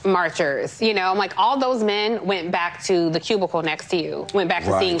Torch marchers. I'm like, all those men went back to the cubicle next to you, went back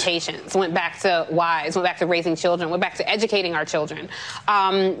to seeing patients, went back to wives, went back to raising children, went back to educating our children.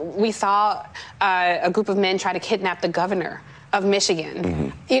 We saw a group of men try to kidnap the governor of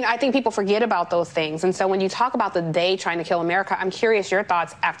Michigan. I think people forget about those things. And so when you talk about the they trying to kill America, I'm curious your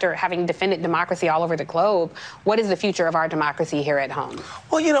thoughts after having defended democracy all over the globe. What is the future of our democracy here at home?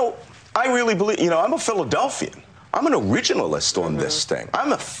 Well, I really believe, I'm a Philadelphian. I'm an originalist on this thing.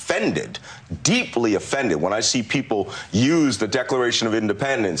 I'm offended, deeply offended, when I see people use the Declaration of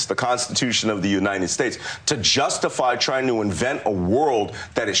Independence, the Constitution of the United States, to justify trying to invent a world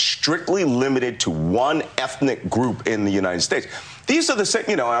that is strictly limited to one ethnic group in the United States. These are the same,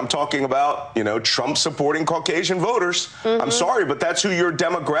 I'm talking about, Trump supporting Caucasian voters. I'm sorry, but that's who your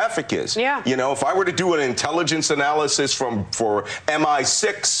demographic is. If I were to do an intelligence analysis for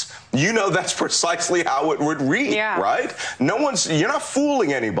MI6, that's precisely how it would read, right? You're not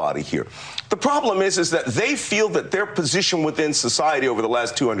fooling anybody here. The problem is that they feel that their position within society over the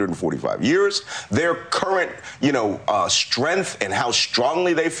last 245 years, their current, strength and how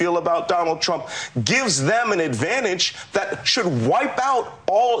strongly they feel about Donald Trump gives them an advantage that should wipe out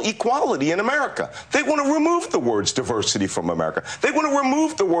all equality in America. They want to remove the words diversity from America. They want to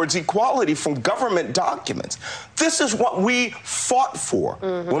remove the words equality from government documents. This is what we fought for.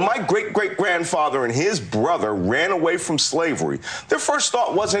 When my great-great-grandfather and his brother ran away from slavery, their first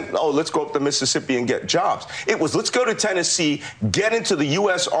thought wasn't, let's go up to Mississippi and get jobs. It was, let's go to Tennessee, get into the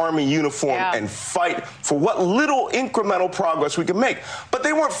U.S. Army uniform and fight for what little incremental progress we could make. But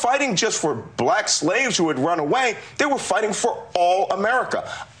they weren't fighting just for black slaves who had run away. They were fighting for all America.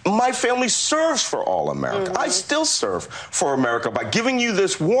 My family serves for all America. I still serve for America by giving you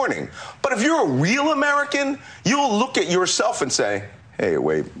this warning. But if you're a real American, you'll look at yourself and say, hey,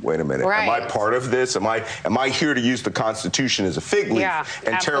 wait a minute. Am I part of this? Am I here to use the Constitution as a fig leaf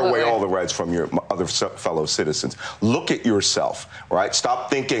and tear away all the rights from your other fellow citizens? Look at yourself, right? Stop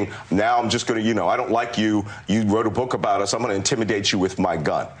thinking, now I'm just going to, I don't like you. You wrote a book about us. I'm going to intimidate you with my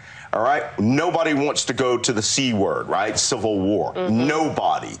gun. All right? Nobody wants to go to the C word, right? Civil war.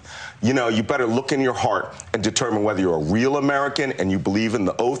 Nobody. You better look in your heart and determine whether you're a real American and you believe in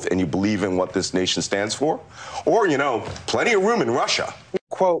the oath and you believe in what this nation stands for. Or, plenty of room in Russia.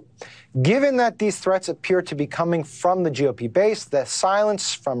 Quote, given that these threats appear to be coming from the GOP base, the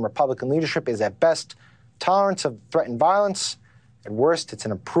silence from Republican leadership is at best tolerance of threatened violence. At worst, it's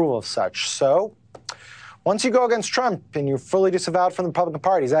an approval of such. So, once you go against Trump and you're fully disavowed from the Republican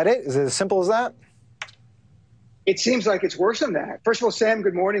Party, is that it? Is it as simple as that? It seems like it's worse than that. First of all, Sam,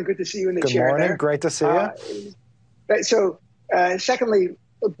 good morning. Good to see you in the chair. Good morning. There. Great to see you. Secondly,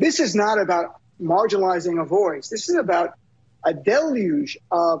 this is not about marginalizing a voice. This is about a deluge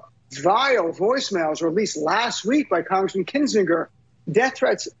of vile voicemails released last week by Congressman Kinzinger, death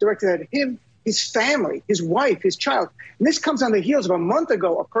threats directed at him his family, his wife, his child. And this comes on the heels of a month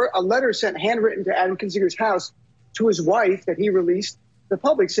ago, a letter sent handwritten to Adam Kinzinger's house to his wife that he released to the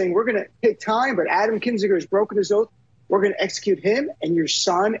public saying, we're going to take time, but Adam Kinzinger has broken his oath. We're going to execute him and your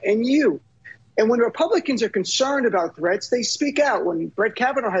son and you. And when Republicans are concerned about threats, they speak out. When Brett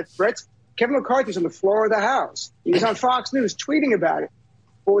Kavanaugh had threats, Kevin McCarthy was on the floor of the House. He was on Fox News tweeting about it.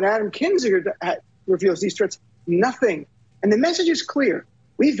 But when Adam Kinzinger reveals these threats, nothing. And the message is clear.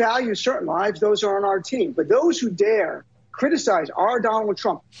 We value certain lives. Those are on our team. But those who dare criticize our Donald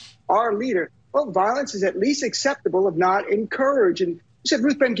Trump, our leader, well, violence is at least acceptable, if not encouraged. And you said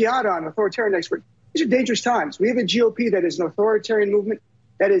Ruth Ben-Ghiata, an authoritarian expert. These are dangerous times. We have a GOP that is an authoritarian movement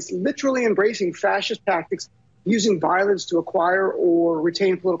that is literally embracing fascist tactics, using violence to acquire or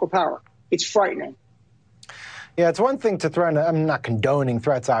retain political power. It's frightening. Yeah, it's one thing to threaten, I'm not condoning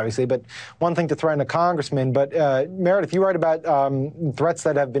threats, obviously, but one thing to threaten a congressman. But Meredith, you write about threats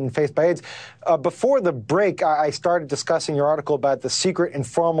that have been faced by aides. Before the break, I started discussing your article about the secret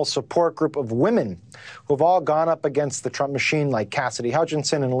informal support group of women who have all gone up against the Trump machine, like Cassidy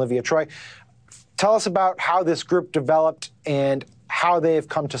Hutchinson and Olivia Troy. Tell us about how this group developed and how they have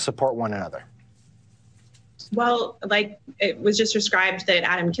come to support one another. Well, like it was just described that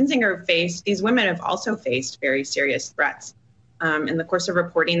Adam Kinzinger faced, these women have also faced very serious threats. In the course of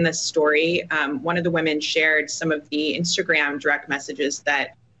reporting this story, one of the women shared some of the Instagram direct messages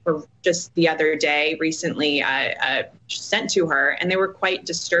that were just the other day recently sent to her, and they were quite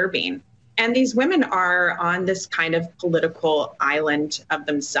disturbing. And these women are on this kind of political island of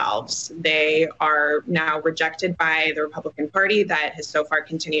themselves. They are now rejected by the Republican Party that has so far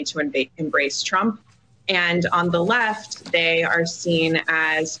continued to embrace Trump. And on the left, they are seen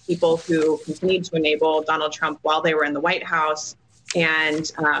as people who continued to enable Donald Trump while they were in the White House and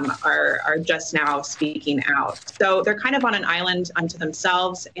are just now speaking out. So they're kind of on an island unto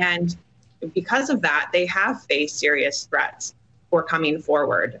themselves. And because of that, they have faced serious threats for coming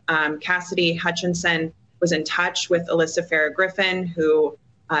forward. Cassidy Hutchinson was in touch with Alyssa Farah Griffin, who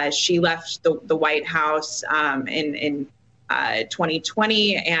she left the White House in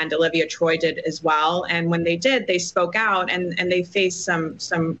 2020, and Olivia Troy did as well. And when they did, they spoke out and they faced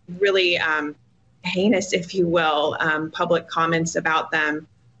some really heinous, if you will, public comments about them.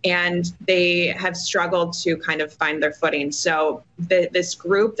 And they have struggled to kind of find their footing. So this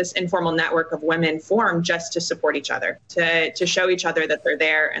group, this informal network of women formed just to support each other, to show each other that they're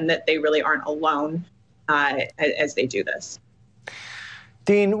there and that they really aren't alone as they do this.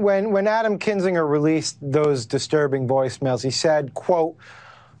 Dean, when Adam Kinzinger released those disturbing voicemails, he said, quote,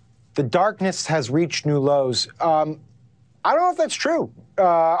 "The darkness has reached new lows." I don't know if that's true.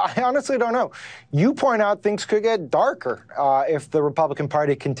 I honestly don't know. You point out things could get darker if the Republican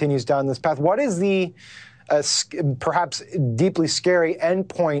Party continues down this path. What is the perhaps deeply scary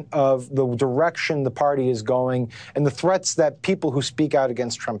endpoint of the direction the party is going and the threats that people who speak out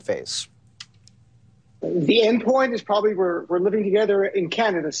against Trump face? The end point is probably we're living together in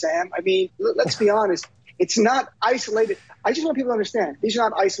Canada, Sam. I mean, let's be honest. It's not isolated. I just want people to understand these are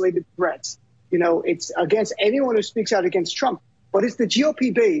not isolated threats. You know, it's against anyone who speaks out against Trump. But it's the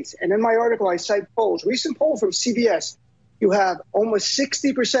GOP base. And in my article, I cite polls. Recent poll from CBS, you have almost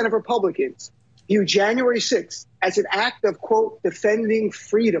 60% of Republicans view January 6th as an act of, quote, defending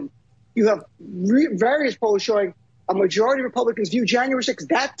freedom. You have various polls showing a majority of Republicans view January 6th,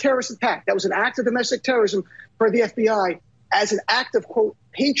 that terrorist attack, that was an act of domestic terrorism per the FBI, as an act of, quote,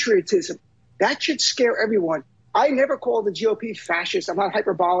 patriotism. That should scare everyone. I never called the GOP fascist. I'm not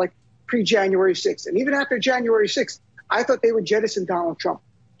hyperbolic pre-January 6th. And even after January 6th, I thought they would jettison Donald Trump.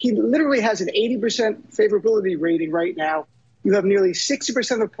 He literally has an 80% favorability rating right now. You have nearly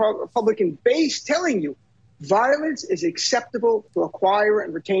 60% of the Republican base telling you violence is acceptable to acquire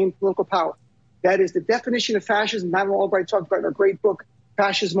and retain political power. That is the definition of fascism. Madeleine Albright talked about in her great book,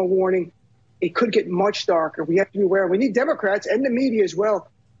 Fascism: A Warning. It could get much darker. We have to be aware. We need Democrats and the media as well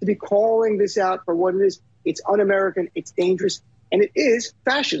to be calling this out for what it is. It's un-American, it's dangerous, and it is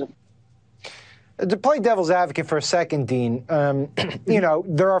fascism. To play devil's advocate for a second, Dean, you know,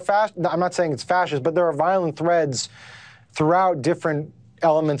 there are I'm not saying it's fascist, but there are violent threads throughout different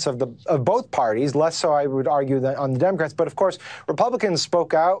elements of both parties, less so, I would argue, than on the Democrats. But of course, Republicans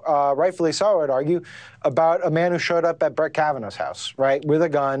spoke out, rightfully so, I would argue, about a man who showed up at Brett Kavanaugh's house, right, with a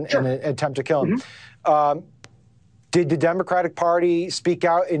gun and an attempt to kill him. Did the Democratic Party speak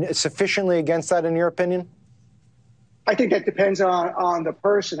out sufficiently against that, in your opinion? I think that depends on the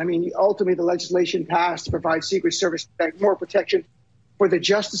person. I mean, ultimately, the legislation passed to provide Secret Service more protection for the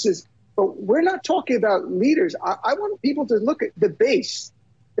justices. But we're not talking about leaders. I want people to look at the base.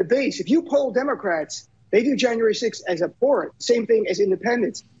 The base. If you poll Democrats, They view January 6th as abhorrent. Same thing as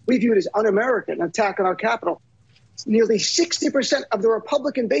independence. We view it as un-American, an attack on our capital. Nearly 60% of the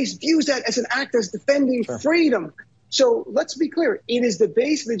Republican base views that as an act as defending freedom. So let's be clear. It is the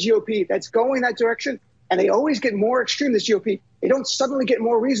base of the GOP that's going that direction, and they always get more extreme, this GOP. They don't suddenly get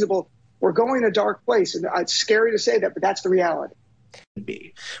more reasonable. We're going a dark place, and it's scary to say that, but that's the reality.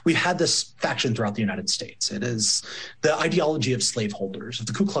 We've had this faction throughout the United States. It is the ideology of slaveholders, of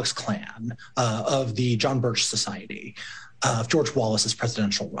the Ku Klux Klan, of the John Birch Society, of George Wallace's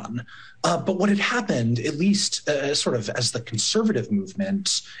presidential run. But what had happened, at least sort of as the conservative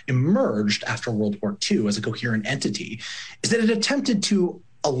movement emerged after World War II as a coherent entity, is that it attempted to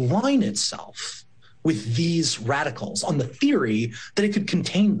align itself with these radicals on the theory that it could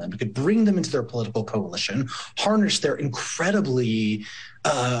contain them, it could bring them into their political coalition, harness their incredibly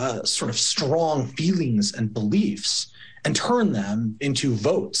sort of strong feelings and beliefs, and turn them into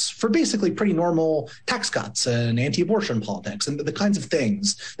votes for basically pretty normal tax cuts and anti-abortion politics and the kinds of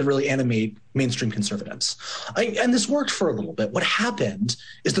things that really animate mainstream conservatives. And this worked for a little bit. What happened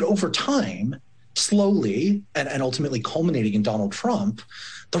is that over time, slowly, and ultimately culminating in Donald Trump,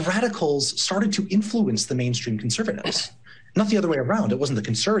 the radicals started to influence the mainstream conservatives. Not the other way around. It wasn't the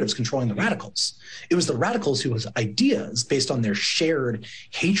conservatives controlling the radicals. It was the radicals whose ideas, based on their shared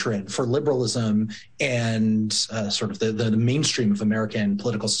hatred for liberalism and sort of the mainstream of American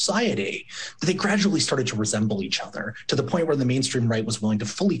political society, that they gradually started to resemble each other to the point where the mainstream right was willing to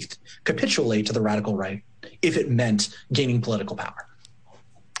fully capitulate to the radical right if it meant gaining political power.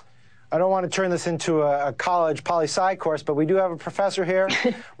 I don't want to turn this into a college poli-sci course, but we do have a professor here.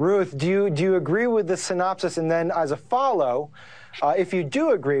 Ruth, do you agree with the synopsis? And then as a follow, if you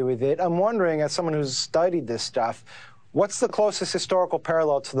do agree with it, I'm wondering, as someone who's studied this stuff, what's the closest historical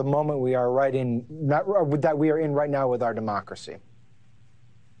parallel to the moment we are that we are in right now with our democracy?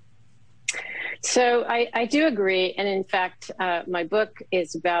 So I do agree. And in fact, my book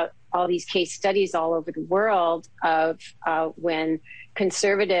is about all these case studies all over the world of when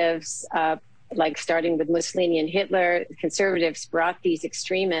conservatives, like starting with Mussolini and Hitler, conservatives brought these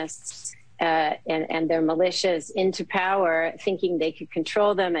extremists and their militias into power, thinking they could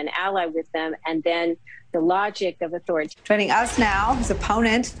control them and ally with them, and then the logic of authority. Joining us now, his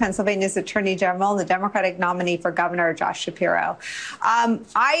opponent, Pennsylvania's Attorney General, the Democratic nominee for governor, Josh Shapiro.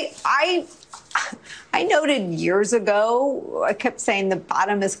 I noted years ago, I kept saying the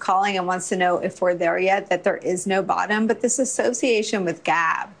bottom is calling and wants to know if we're there yet, that there is no bottom. But this association with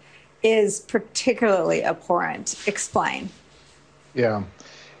Gab is particularly abhorrent. Explain. Yeah,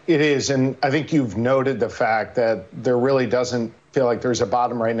 it is. And I think you've noted the fact that there really doesn't feel like there's a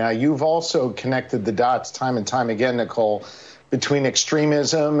bottom right now. You've also connected the dots time and time again, Nicole, between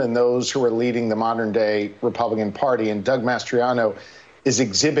extremism and those who are leading the modern day Republican Party. And Doug Mastriano is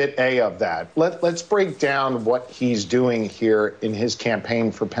Exhibit A of that. Let's break down what he's doing here in his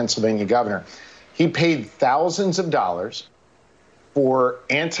campaign for Pennsylvania governor. He paid thousands of dollars for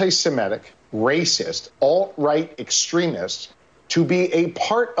anti-Semitic, racist, alt-right extremists to be a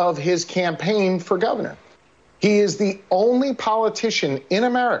part of his campaign for governor. He is the only politician in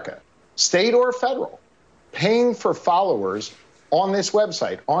America, state or federal, paying for followers on this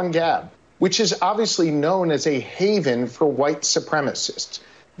website, on Gab, which is obviously known as a haven for white supremacists.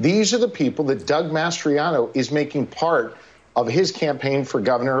 These are the people that Doug Mastriano is making part of his campaign for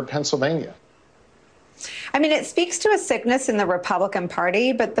governor of Pennsylvania. I mean, it speaks to a sickness in the Republican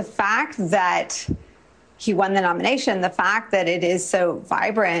Party, but the fact that he won the nomination, the fact that it is so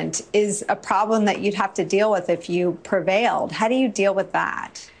vibrant is a problem that you'd have to deal with if you prevailed. How do you deal with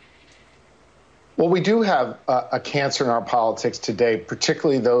that? Well, we do have a cancer in our politics today,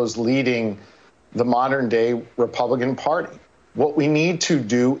 particularly those leading the modern day Republican Party. What we need to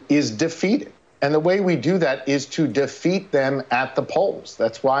do is defeat it. And the way we do that is to defeat them at the polls.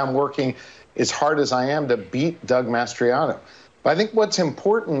 That's why I'm working as hard as I am to beat Doug Mastriano. But I think what's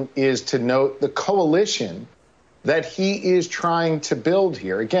important is to note the coalition that he is trying to build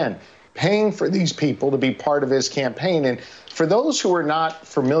here. Again, paying for these people to be part of his campaign. And for those who are not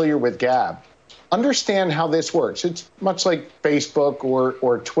familiar with Gab, understand how this works. It's much like Facebook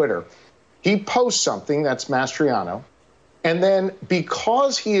or Twitter. He posts something, that's Mastriano, and then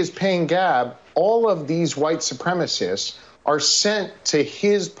because he is paying Gab, all of these white supremacists are sent to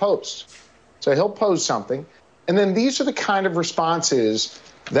his post. So he'll post something, and then these are the kind of responses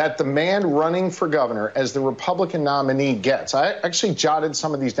that the man running for governor as the Republican nominee gets. I actually jotted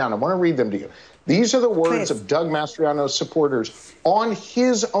some of these down. I want to read them to you. These are the words of Doug Mastriano's supporters on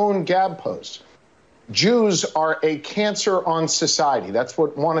his own Gab post. Jews are a cancer on society. That's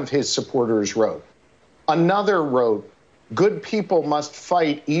what one of his supporters wrote. Another wrote, good people must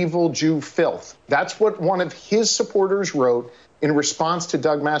fight evil Jew filth. That's what one of his supporters wrote in response to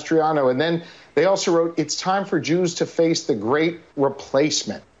Doug Mastriano. And then they also wrote, it's time for Jews to face the great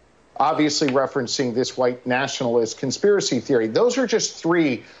replacement, obviously referencing this white nationalist conspiracy theory. Those are just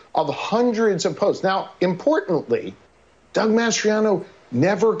 3 of hundreds of posts. Now, importantly, Doug Mastriano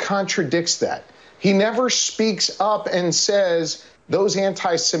never contradicts that. He never speaks up and says those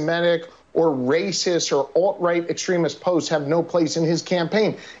anti-Semitic or racist or alt-right extremist posts have no place in his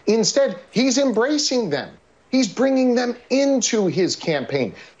campaign. Instead, he's embracing them. He's bringing them into his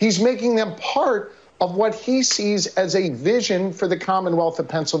campaign. He's making them part of what he sees as a vision for the Commonwealth of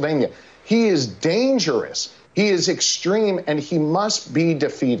Pennsylvania. He is dangerous. He is extreme, and he must be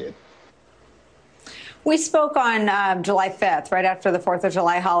defeated. We spoke on July 5th, right after the 4th of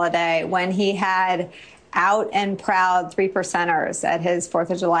July holiday, when he had out and proud 3%ers at his 4th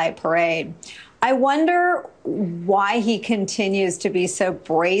of July parade. I wonder why he continues to be so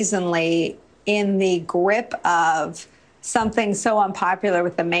brazenly in the grip of something so unpopular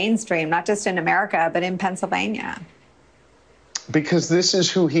with the mainstream, not just in America, but in Pennsylvania. Because this is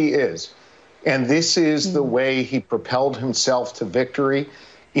who he is. And this is the way he propelled himself to victory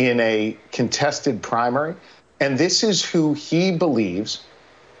in a contested primary. And this is who he believes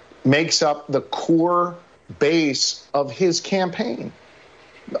makes up the core base of his campaign.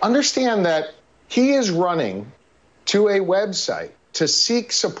 Understand that he is running to a website to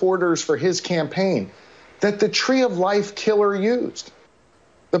seek supporters for his campaign that the Tree of Life killer used.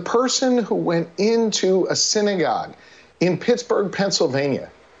 The person who went into a synagogue in Pittsburgh,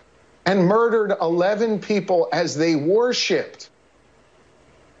 Pennsylvania, and murdered 11 people as they worshiped.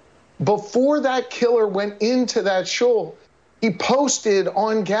 Before that killer went into that shul, he posted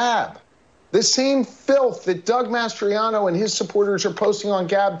on Gab the same filth that Doug Mastriano and his supporters are posting on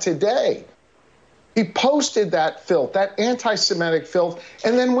Gab today. He posted that filth, that anti-Semitic filth,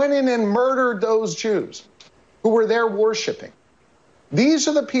 and then went in and murdered those Jews who were there worshiping. These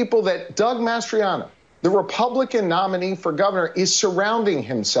are the people that Doug Mastriano, the Republican nominee for governor, is surrounding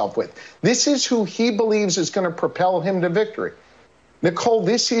himself with. This is who he believes is going to propel him to victory. Nicole,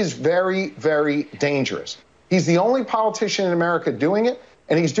 this is very, very dangerous. He's the only politician in America doing it,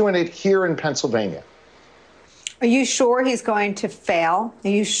 and he's doing it here in Pennsylvania. Are you sure he's going to fail? Are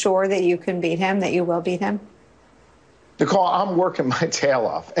you sure that you can beat him, that you will beat him? Nicole, I'm working my tail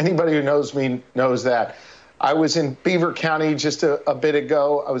off. Anybody who knows me knows that. I was in Beaver County just a bit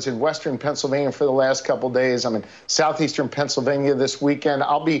ago. I was in Western Pennsylvania for the last couple of days. I'm in Southeastern Pennsylvania this weekend.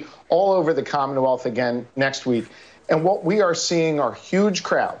 I'll be all over the Commonwealth again next week. And what we are seeing are huge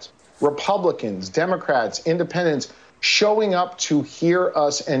crowds, Republicans, Democrats, independents, showing up to hear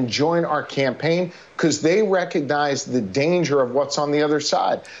us and join our campaign because they recognize the danger of what's on the other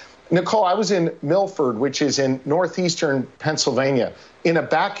side. Nicole, I was in Milford, which is in northeastern Pennsylvania, in a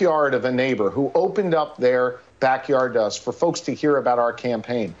backyard of a neighbor who opened up their backyard to us for folks to hear about our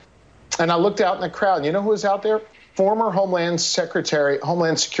campaign. And I looked out in the crowd, and you know who was out there? Former Homeland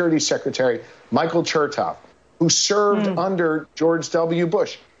Security Secretary Michael Chertoff, who served under George W.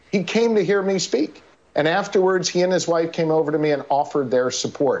 Bush. He came to hear me speak. And afterwards, he and his wife came over to me and offered their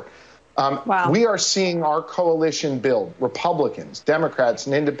support. Wow. We are seeing our coalition build, Republicans, Democrats,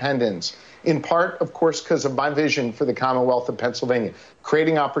 and independents, in part, of course, because of my vision for the Commonwealth of Pennsylvania,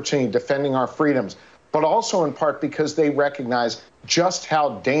 creating opportunity, defending our freedoms, but also in part because they recognize just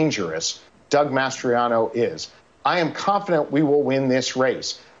how dangerous Doug Mastriano is. I am confident we will win this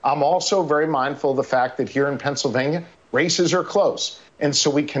race. I'm also very mindful of the fact that here in Pennsylvania, races are close. And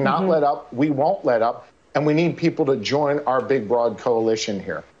so we cannot let up, we won't let up, and we need people to join our big, broad coalition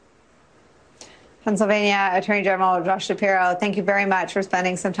here. Pennsylvania Attorney General Josh Shapiro, thank you very much for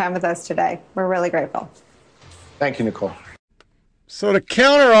spending some time with us today. We're really grateful. Thank you, Nicole. So to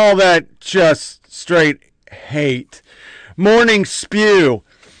counter all that just straight hate, morning spew,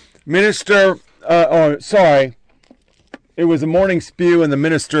 it was a morning spew and the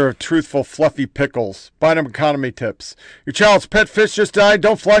Minister of Truthful Fluffy Pickles. Biden economy tips. Your child's pet fish just died.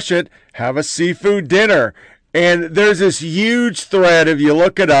 Don't flush it. Have a seafood dinner. And there's this huge thread, if you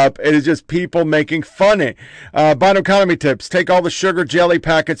look it up, it is just people making fun of it. Biden economy tips. Take all the sugar, jelly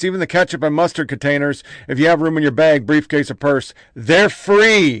packets, even the ketchup and mustard containers. If you have room in your bag, briefcase, or purse, they're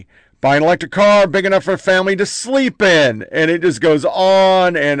free. Buy an electric car big enough for a family to sleep in. And it just goes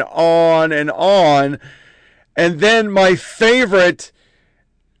on and on and on. And then my favorite,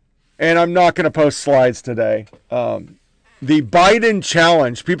 and I'm not going to post slides today, the Biden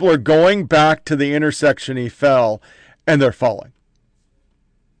challenge. People are going back to the intersection he fell, and they're falling.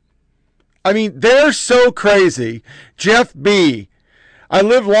 I mean, they're so crazy. Jeff B., I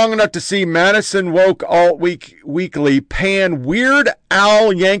lived long enough to see Madison Woke Alt Weekly pan Weird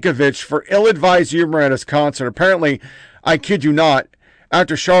Al Yankovic for ill-advised humor at his concert. Apparently, I kid you not,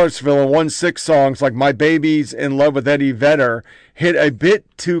 after Charlottesville and 1-6 songs like My Baby's in Love with Eddie Vedder hit a bit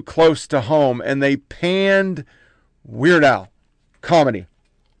too close to home, and they panned Weird Al. Comedy.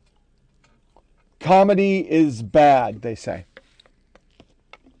 Comedy is bad, they say.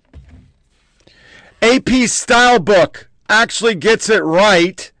 AP's style book actually gets it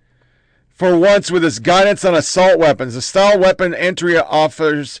right for once with its guidance on assault weapons. The style weapon entry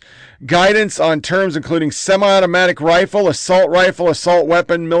offers guidance on terms including semi-automatic rifle, assault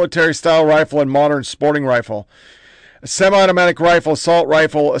weapon, military-style rifle, and modern sporting rifle. A semi-automatic rifle, assault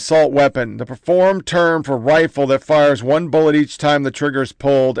weapon. The preferred term for rifle that fires one bullet each time the trigger is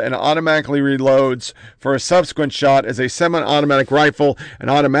pulled and automatically reloads for a subsequent shot is a semi-automatic rifle. An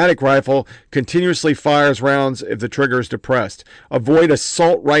automatic rifle continuously fires rounds if the trigger is depressed. Avoid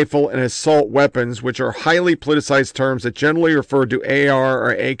assault rifle and assault weapons, which are highly politicized terms that generally refer to AR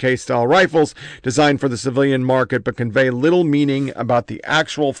or AK-style rifles designed for the civilian market but convey little meaning about the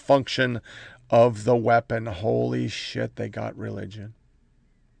actual function of the weapon. Holy shit, they got religion.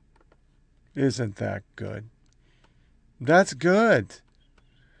 Isn't that good? That's good.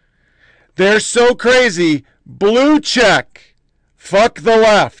 They're so crazy. Blue check. Fuck the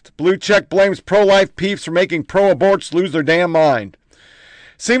left. Blue check blames pro-life peeps for making pro-aborts lose their damn mind.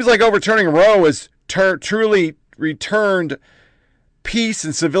 Seems like overturning Roe has truly returned peace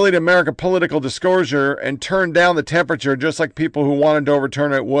and civility to American political discourse and turned down the temperature just like people who wanted to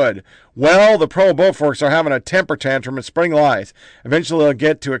overturn it would. Well, the pro-abortion folks are having a temper tantrum and spreading lies. Eventually they'll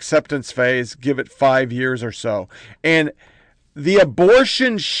get to acceptance phase, give it 5 years or so. And the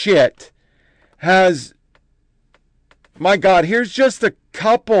abortion shit has, my God, here's just a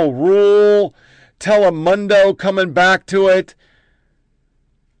couple. Rule, Telemundo coming back to it.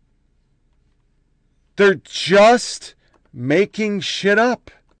 They're just making shit up.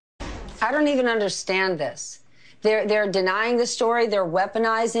 I don't even understand this. They're denying the story. They're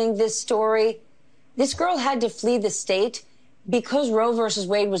weaponizing this story. This girl had to flee the state because Roe versus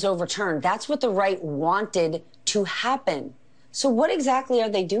Wade was overturned. That's what the right wanted to happen. So what exactly are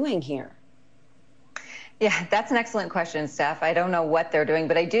they doing here? Yeah, that's an excellent question, Steph. I don't know what they're doing,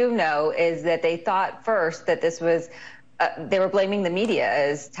 but I do know is that they thought first that this was they were blaming the media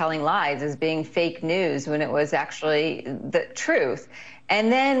as telling lies, as being fake news, when it was actually the truth.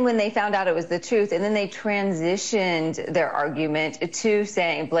 And then when they found out it was the truth, and then they transitioned their argument to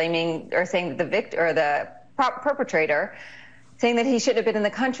saying that the victim or the perpetrator, saying that he shouldn't have been in the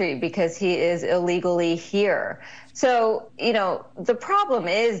country because he is illegally here. So, you know, the problem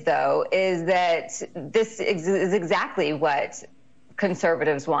is, though, is that this is exactly what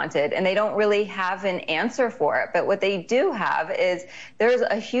conservatives wanted, and they don't really have an answer for it. But what they do have is there's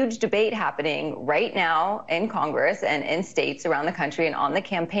a huge debate happening right now in Congress and in states around the country and on the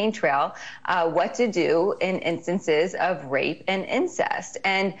campaign trail, what to do in instances of rape and incest.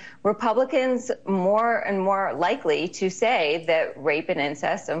 And Republicans more and more likely to say that rape and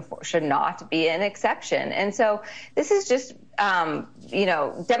incest should not be an exception. And so this is just, you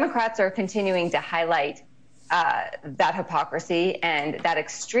know, Democrats are continuing to highlight that hypocrisy and that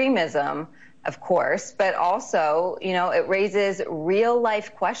extremism, of course, but also, you know, it raises real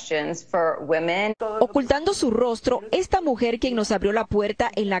life questions for women. Ocultando su rostro, esta mujer quien nos abrió la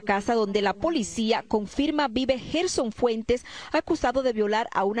puerta en la casa donde la policía confirma vive Gerson Fuentes, acusado de violar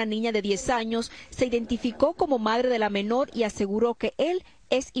a una niña de 10 años, se identificó como madre de la menor y aseguró que él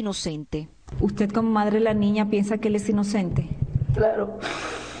es inocente. ¿Usted como madre de la niña piensa que él es inocente? Claro.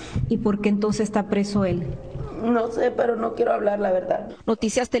 ¿Y por qué entonces está preso él? No sé, pero no quiero hablar la verdad.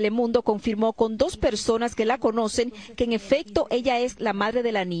 Noticias Telemundo confirmó con 2 personas que la conocen que en efecto ella es la madre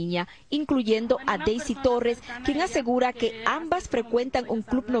de la niña, incluyendo a Daisy Torres, quien asegura que ambas frecuentan un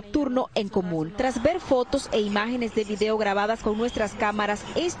club nocturno en común. Tras ver fotos e imágenes de video grabadas con nuestras cámaras,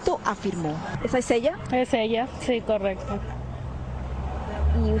 esto afirmó. ¿Esa es ella? Es ella, sí, correcto.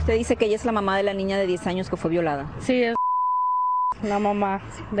 ¿Y usted dice que ella es la mamá de la niña de 10 años que fue violada? Sí, es la mamá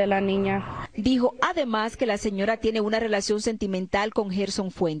de la niña. Dijo además que la señora tiene una relación sentimental con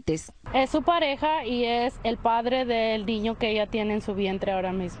Gerson Fuentes. Es su pareja y es el padre del niño que ella tiene en su vientre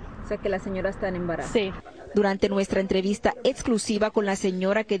ahora mismo. O sea que la señora está en embarazo. Sí. Durante nuestra entrevista exclusiva con la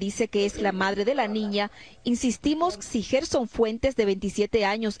señora que dice que es la madre de la niña, insistimos si Gerson Fuentes, de 27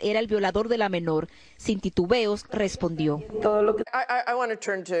 años, era el violador de la menor. Sin titubeos, respondió. I want to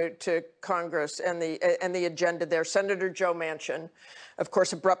turn to Congress and the agenda there. Senator Joe Manchin, of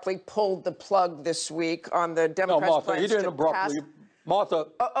course, abruptly pulled the plug this week on the Democrats' plans to pass. Martha,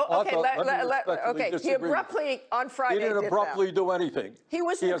 okay. He abruptly, on Friday, he didn't abruptly do anything. He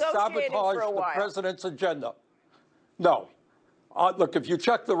was has negotiating sabotaged for a while. the president's agenda. No. Look, if you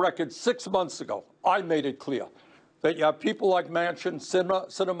check the record 6 months ago, I made it clear that you have people like Manchin,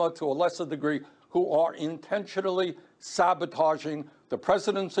 Sinema to a lesser degree, who are intentionally sabotaging the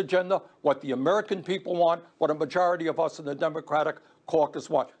president's agenda, what the American people want, what a majority of us in the Democratic caucus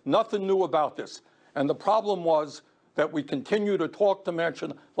want. Nothing new about this. And the problem was that we continue to talk to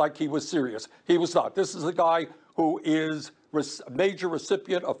Manchin like he was serious. He was not. This is a guy who is a major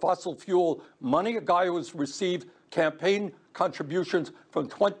recipient of fossil fuel money, a guy who has received campaign contributions from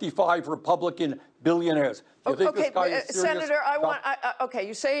 25 Republican billionaires. Do you think this guy is serious? Senator, okay,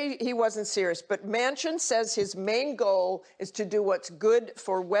 you say he wasn't serious, but Manchin says his main goal is to do what's good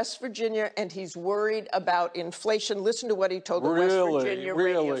for West Virginia, and he's worried about inflation. Listen to what he told the West Virginia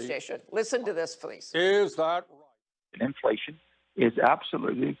radio station. Listen to this, please. Is that right? Inflation is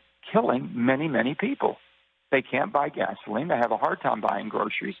absolutely killing many, many people. They can't buy gasoline. They have a hard time buying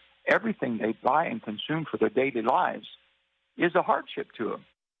groceries. Everything they buy and consume for their daily lives is a hardship to them.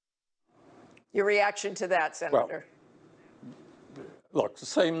 Your reaction to that, Senator? Well, look, the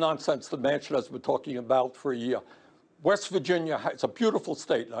same nonsense that Manchin has been talking about for a year. West Virginia, it's a beautiful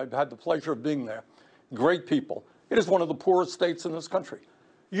state. I've had the pleasure of being there. Great people. It is one of the poorest states in this country.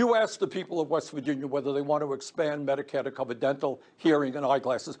 You ask the people of West Virginia whether they want to expand Medicare to cover dental, hearing, and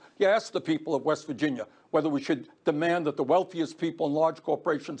eyeglasses. You ask the people of West Virginia whether we should demand that the wealthiest people and large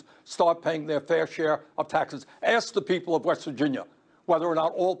corporations start paying their fair share of taxes. Ask the people of West Virginia whether or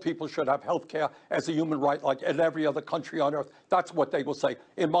not all people should have health care as a human right like in every other country on earth. That's what they will say.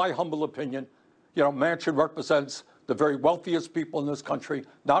 In my humble opinion, Manchin represents the very wealthiest people in this country,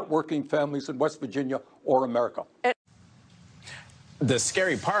 not working families in West Virginia or America. The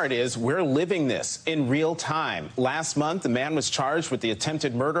scary part is we're living this in real time. Last month, the man was charged with the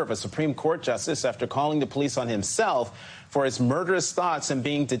attempted murder of a Supreme Court justice after calling the police on himself for his murderous thoughts and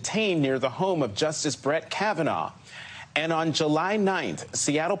being detained near the home of Justice Brett Kavanaugh. And on July 9th,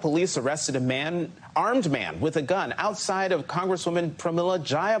 Seattle police arrested a armed man with a gun outside of Congresswoman Pramila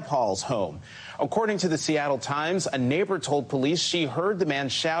Jayapal's home. According to the Seattle Times, a neighbor told police she heard the man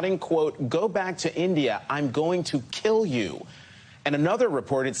shouting, quote, "Go back to India, I'm going to kill you." And another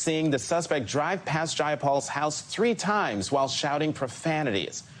reported seeing the suspect drive past Jayapal's house 3 times while shouting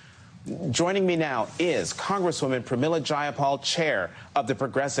profanities. Joining me now is Congresswoman Pramila Jayapal, chair of the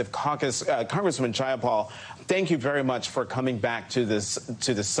Progressive Caucus. Congresswoman Jayapal, thank you very much for coming back to the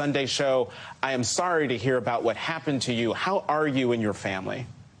Sunday show. I am sorry to hear about what happened to you. How are you and your family?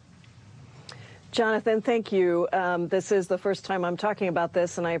 Jonathan, thank you. This is the first time I'm talking about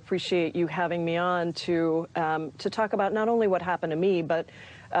this, and I appreciate you having me on to talk about not only what happened to me, but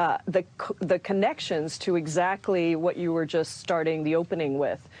the connections to exactly what you were just starting the opening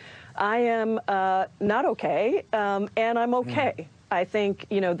with. I am not okay, and I'm okay. I think,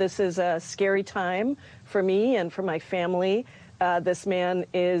 this is a scary time for me and for my family. This man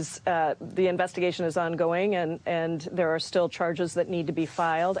is, the investigation is ongoing, and there are still charges that need to be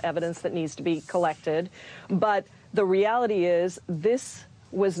filed, evidence that needs to be collected. But the reality is this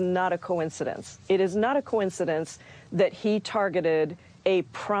was not a coincidence. It is not a coincidence that he targeted a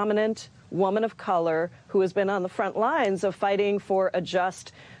prominent woman of color who has been on the front lines of fighting for a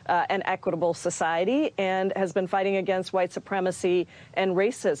just and equitable society and has been fighting against white supremacy and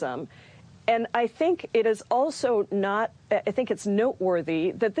racism. And I think it is also I think it's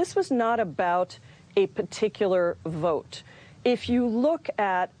noteworthy that this was not about a particular vote. If you look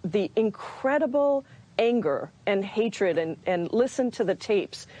at the incredible anger and hatred and listen to the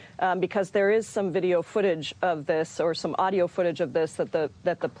tapes, because there is some video footage of this or some audio footage of this that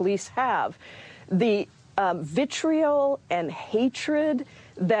the police have, the vitriol and hatred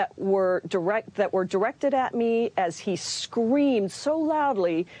that were directed at me as he screamed so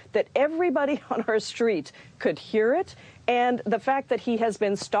loudly that everybody on our street could hear it. And the fact that he has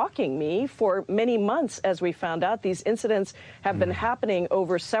been stalking me for many months, as we found out. These incidents have been happening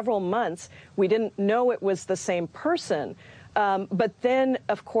over several months. We didn't know it was the same person. But then,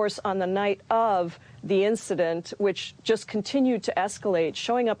 of course, on the night of the incident, which just continued to escalate,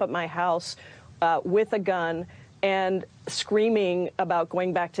 showing up at my house with a gun and screaming about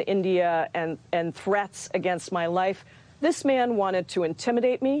going back to India and threats against my life. This man wanted to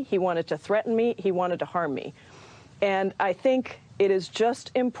intimidate me. He wanted to threaten me. He wanted to harm me. And I think it is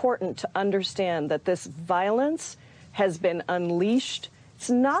just important to understand that this violence has been unleashed. It's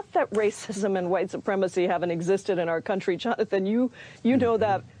not that racism and white supremacy haven't existed in our country, Jonathan. You know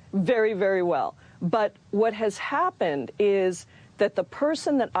that very, very well. But what has happened is that the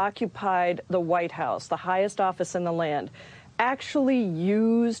person that occupied the White House, the highest office in the land, actually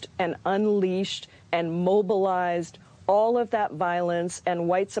used and unleashed and mobilized all of that violence and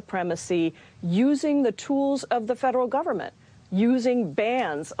white supremacy using the tools of the federal government, using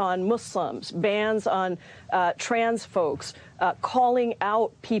bans on Muslims, bans on trans folks, calling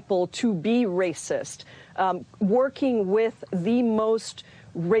out people to be racist, working with the most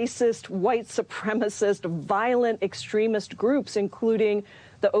racist, white supremacist, violent extremist groups, including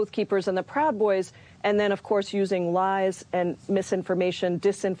the Oath Keepers and the Proud Boys, and then, of course, using lies and misinformation,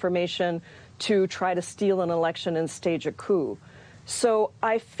 disinformation to try to steal an election and stage a coup. So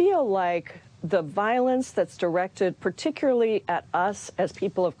I feel like the violence that's directed particularly at us as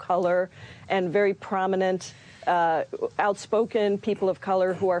people of color and very prominent, outspoken people of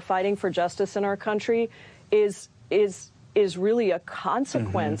color who are fighting for justice in our country is really a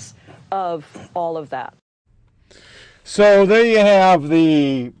consequence of all of that. So there you have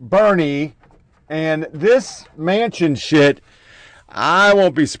the Bernie, and this Manchin shit, I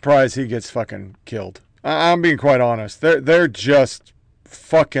won't be surprised he gets fucking killed. I'm being quite honest. They're just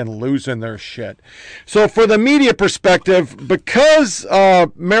fucking losing their shit. So for the media perspective, because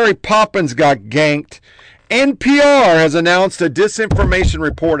Mary Poppins got ganked, NPR has announced a disinformation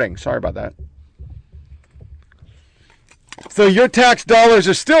reporting. Sorry about that. So your tax dollars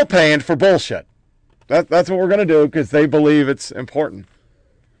are still paying for bullshit. That's what we're going to do because they believe it's important.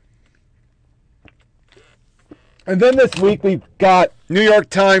 And then this week we've got New York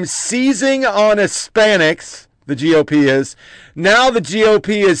Times seizing on Hispanics. The GOP is. Now the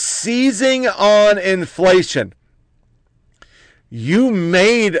GOP is seizing on inflation. You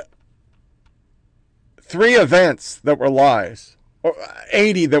made 3 events that were lies. Or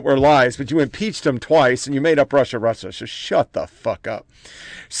 80 that were lies, but you impeached them twice and you made up Russia. So shut the fuck up.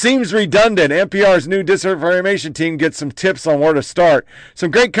 Seems redundant. NPR's new disinformation team gets some tips on where to start.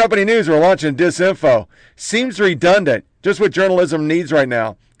 Some great company news. We're launching disinfo. Seems redundant. Just what journalism needs right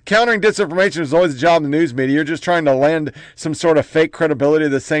now. Countering disinformation is always a job in the news media. You're just trying to lend some sort of fake credibility to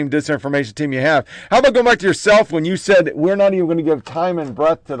the same disinformation team you have. How about going back to yourself when you said we're not even going to give time and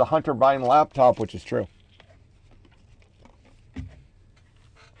breath to the Hunter Biden laptop, which is true.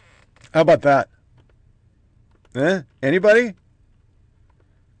 How about that? Anybody?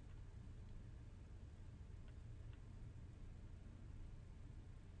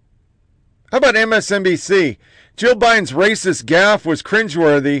 How about MSNBC? Jill Biden's racist gaffe was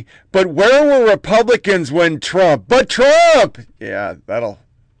cringeworthy, but where were Republicans when Trump? But Trump! Yeah, that'll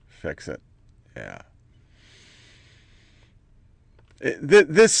fix it. Yeah.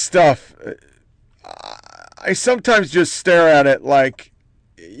 This stuff, I sometimes just stare at it like,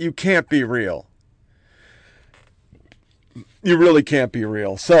 you can't be real. You really can't be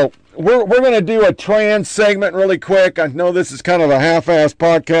real. So we're going to do a trans segment really quick. I know this is kind of a half-assed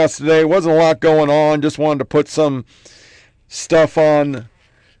podcast today. Wasn't a lot going on. Just wanted to put some stuff on,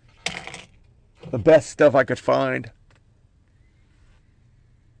 the best stuff I could find.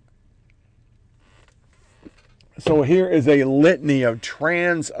 So here is a litany of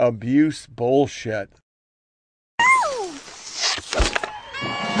trans abuse bullshit.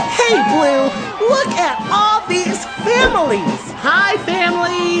 Hey, Blue, look at all these families. Hi,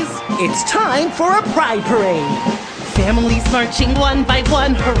 families. It's time for a pride parade. Families marching one by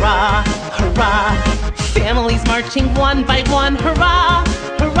one, hurrah, hurrah. Families marching one by one, hurrah,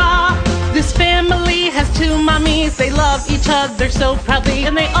 hurrah. This family has 2 mommies. They love each other so proudly,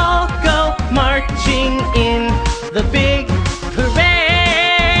 and they all go marching in the big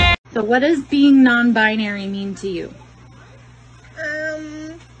parade. So what does being non-binary mean to you?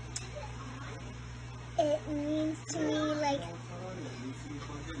 It means to me, like,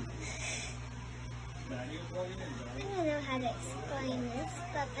 I don't know how to explain this,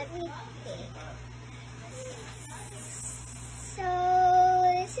 but let me think. So,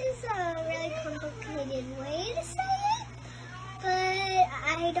 this is a really complicated way to say it, but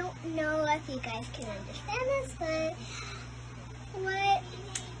I don't know if you guys can understand this, but what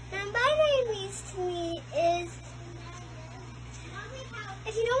non-binary means to me is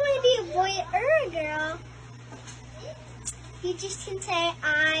if you don't want to be a boy or a girl, you just can say,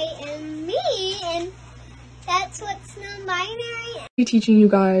 I am me, and that's what's non-binary. I'll be teaching you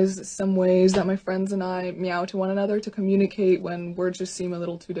guys some ways that my friends and I meow to one another to communicate when words just seem a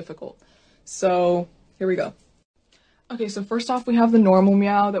little too difficult. So, here we go. Okay, so first off, we have the normal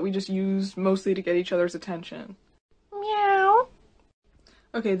meow that we just use mostly to get each other's attention. Meow.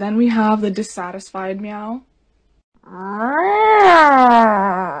 Okay, then we have the dissatisfied meow.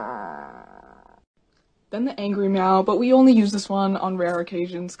 Then the angry meow, but we only use this one on rare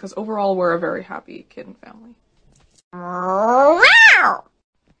occasions because overall we're a very happy kitten family.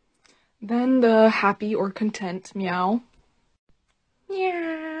 Then the happy or content meow.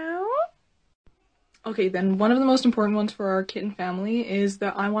 Meow. Okay, then one of the most important ones for our kitten family is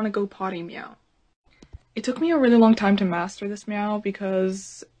the I want to go potty meow. It took me a really long time to master this meow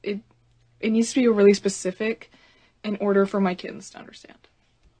because it needs to be really specific in order for my kittens to understand.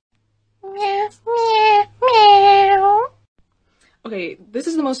 Meow, meow, meow. Okay, this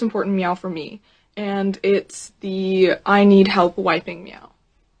is the most important meow for me, and it's the I need help wiping meow.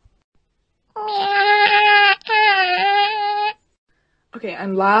 Okay,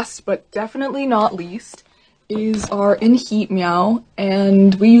 and last but definitely not least is our in heat meow,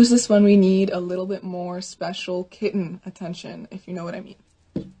 and we use this when we need a little bit more special kitten attention, if you know what I mean.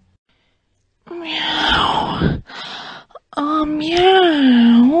 Meow. Oh,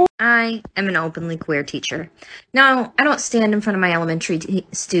 meow. I am an openly queer teacher. Now, I don't stand in front of my elementary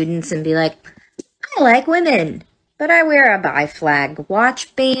students and be like, I like women, but I wear a bi flag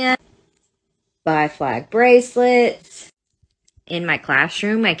watch band, bi flag bracelets. In my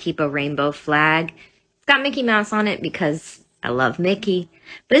classroom, I keep a rainbow flag. It's got Mickey Mouse on it because I love Mickey,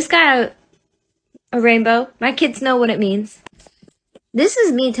 but it's got a rainbow. My kids know what it means. This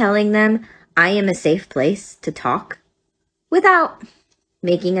is me telling them I am a safe place to talk without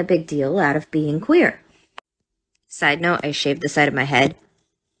making a big deal out of being queer. Side note, I shaved the side of my head.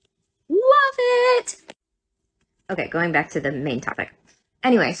 Love it! Okay, going back to the main topic.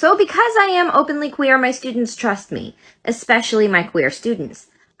 Anyway, so because I am openly queer, my students trust me, especially my queer students.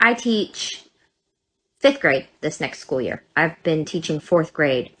 I teach 5th grade this next school year. I've been teaching 4th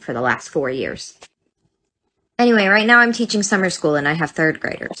grade for the last 4 years. Anyway, right now I'm teaching summer school and I have 3rd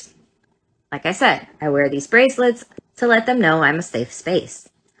graders. Like I said, I wear these bracelets to let them know I'm a safe space.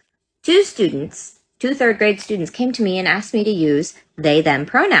 2 3rd grade students came to me and asked me to use they, them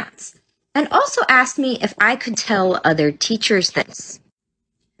pronouns, and also asked me if I could tell other teachers this.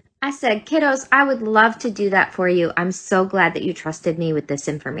 I said, kiddos, I would love to do that for you. I'm so glad that you trusted me with this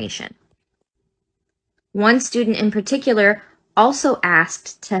information. One student in particular also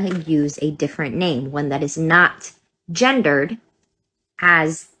asked to use a different name, one that is not gendered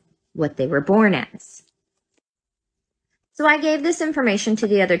as what they were born as. So I gave this information to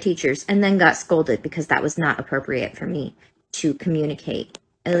the other teachers and then got scolded because that was not appropriate for me to communicate,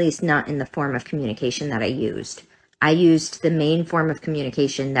 at least not in the form of communication that I used. I used the main form of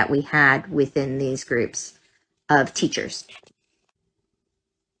communication that we had within these groups of teachers.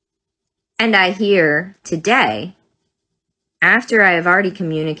 And I hear today, after I have already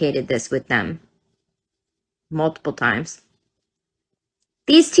communicated this with them multiple times,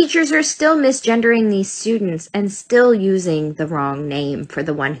 these teachers are still misgendering these students and still using the wrong name for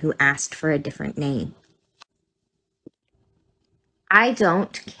the one who asked for a different name. I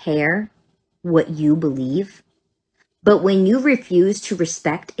don't care what you believe, but when you refuse to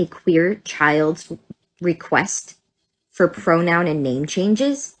respect a queer child's request for pronoun and name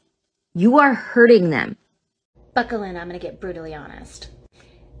changes, you are hurting them. Buckle in, I'm going to get brutally honest.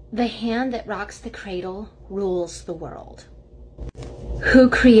 The hand that rocks the cradle rules the world. Who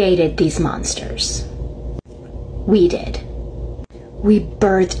created these monsters? We did. We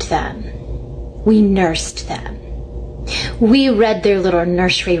birthed them. We nursed them. We read their little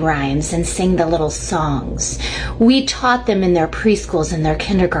nursery rhymes and sang the little songs. We taught them in their preschools and their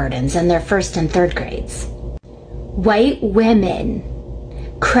kindergartens and their 1st and 3rd grades. White women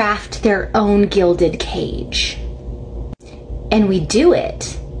craft their own gilded cage. And we do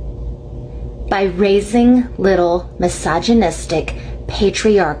it by raising little misogynistic,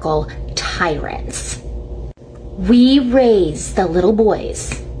 patriarchal tyrants. We raise the little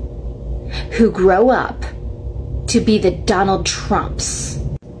boys who grow up to be the Donald Trumps,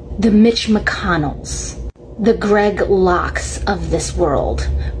 the Mitch McConnells, the Greg Locks of this world.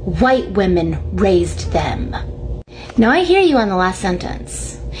 White women raised them. Now I hear you on the last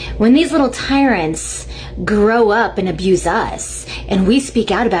sentence. When these little tyrants grow up and abuse us, and we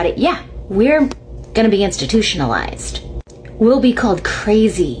speak out about it, yeah, we're gonna be institutionalized. We'll be called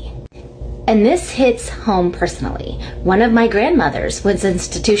crazy. And this hits home personally. One of my grandmothers was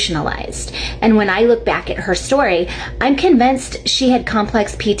institutionalized. And when I look back at her story, I'm convinced she had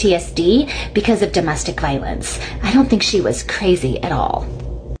complex PTSD because of domestic violence. I don't think she was crazy at all.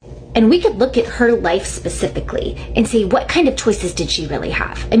 And we could look at her life specifically and say, what kind of choices did she really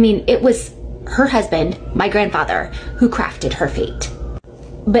have? I mean, it was her husband, my grandfather, who crafted her fate.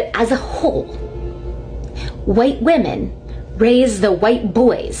 But as a whole, white women raise the white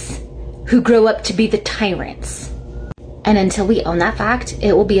boys who grow up to be the tyrants. And until we own that fact,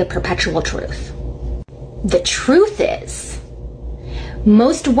 it will be a perpetual truth. The truth is,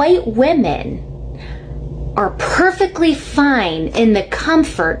 most white women are perfectly fine in the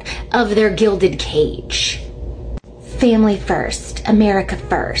comfort of their gilded cage. family first, America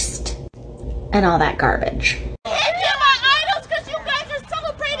first, and all that garbage.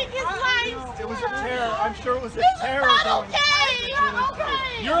 I'm sure it was a terror.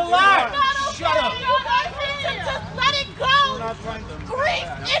 You're alive. Shut up. You guys need to just let it go. Grief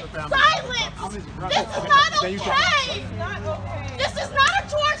in silence. This is not okay. This is not a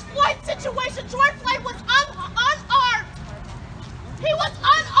George Floyd situation. George Floyd was unarmed. He was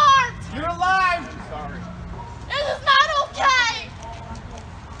unarmed. You're alive. Sorry. This is not okay.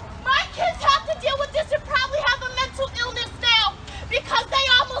 My kids have to deal with this and probably have a mental illness now because they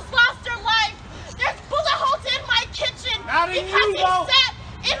almost lost their life. There's bullet holes in my kitchen because he sat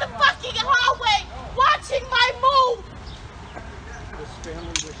in the fucking hallway watching my move. This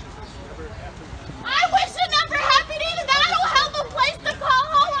family wishes this never happened. I wish it never happened either. That I don't have a place to call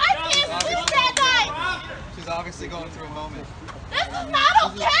home. I can't sleep that night. She's obviously going through a moment. This is not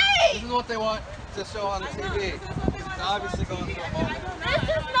okay. This is what they want to show on the TV. She's obviously going through a moment. This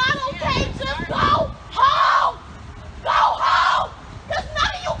is not okay. Just go home. Go home. Because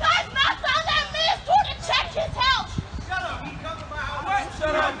none of you guys knocked on that man's door to check his health. Shut up. He come to my house.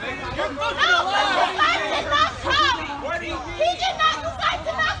 Shut up. You guys did not come. He did not. You guys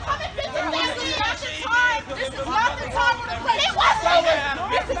did not come and visit family at the time. This is not the time or the place. It wasn't.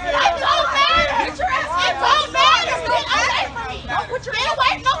 It don't matter. It don't matter. Get away from me. Get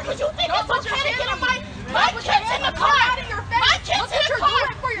away. No, because you think it's okay to get in my kid's in the car. My kid's in the car.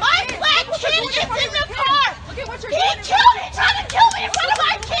 My black kid is in the car. He tried to kill me in front of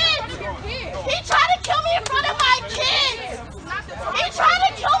my kids. He tried to kill me in front of my kids. He tried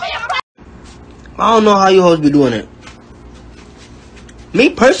to kill me in front. I don't know how you hoes be doing it. Me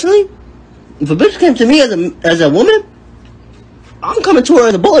personally, if a bitch came to me as a woman, I'm coming to her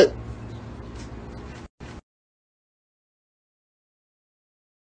as a bullet.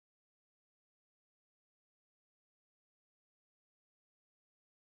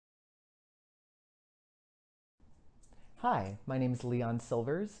 Hi, my name is Leon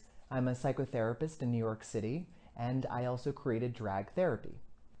Silvers. I'm a psychotherapist in New York City, and I also created drag therapy.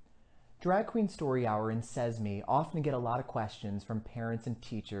 Drag Queen Story Hour and Says Me often get a lot of questions from parents and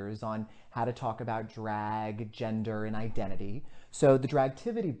teachers on how to talk about drag, gender, and identity. So the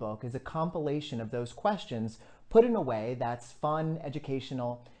Dragtivity book is a compilation of those questions put in a way that's fun,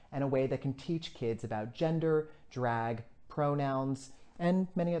 educational, and a way that can teach kids about gender, drag, pronouns, and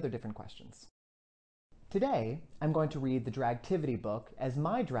many other different questions. Today, I'm going to read the Dragtivity book as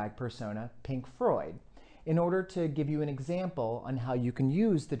my drag persona, Pink Freud, in order to give you an example on how you can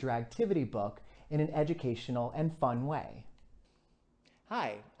use the Dragtivity book in an educational and fun way.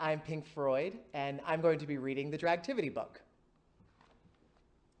 Hi, I'm Pink Freud, and I'm going to be reading the Dragtivity book.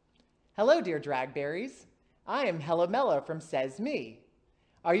 Hello, dear dragberries. I am Hella Mella from Says Me.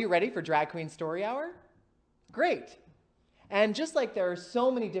 Are you ready for Drag Queen Story Hour? Great. And just like there are so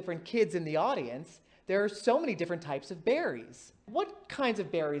many different kids in the audience, there are so many different types of berries. What kinds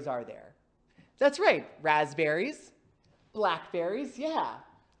of berries are there? That's right, raspberries, blackberries, yeah,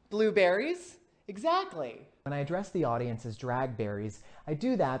 blueberries, exactly. When I address the audience as dragberries, I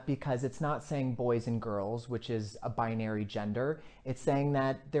do that because it's not saying boys and girls, which is a binary gender. It's saying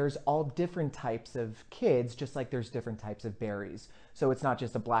that there's all different types of kids, just like there's different types of berries. So it's not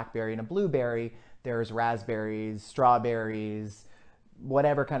just a blackberry and a blueberry, there's raspberries, strawberries,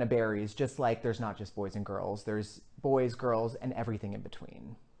 whatever kind of berries, just like there's not just boys and girls, there's boys, girls, and everything in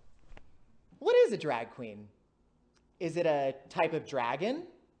between. What is a drag queen? Is it a type of dragon?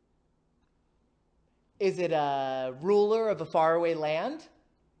 Is it a ruler of a faraway land?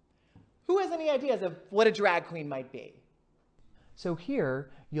 Who has any ideas of what a drag queen might be? So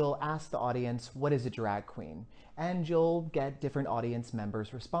here, you'll ask the audience, what is a drag queen? And you'll get different audience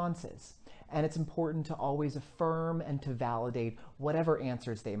members' responses. And it's important to always affirm and to validate whatever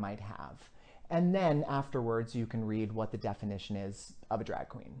answers they might have. And then afterwards, you can read what the definition is of a drag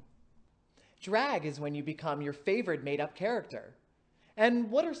queen. Drag is when you become your favorite made-up character. And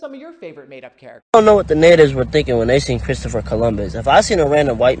what are some of your favorite made-up characters? I don't know what the natives were thinking when they seen Christopher Columbus. If I seen a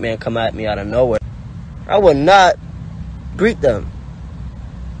random white man come at me out of nowhere, I would not greet them.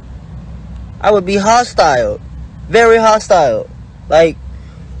 I would be hostile. Very hostile. Like,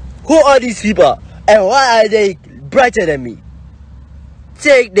 who are these people? And why are they brighter than me?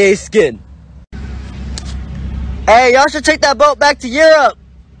 Take their skin. Hey, y'all should take that boat back to Europe.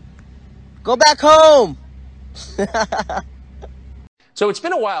 Go back home. So it's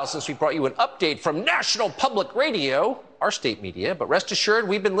been a while since we brought you an update from National Public Radio, our state media, but rest assured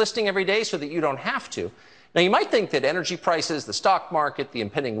we've been listening every day so that you don't have to. Now, you might think that energy prices, the stock market, the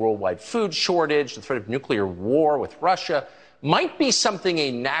impending worldwide food shortage, the threat of nuclear war with Russia might be something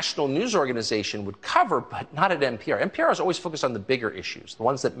a national news organization would cover, but not at NPR. NPR is always focused on the bigger issues, the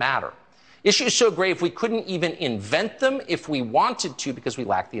ones that matter. Issues so grave we couldn't even invent them if we wanted to because we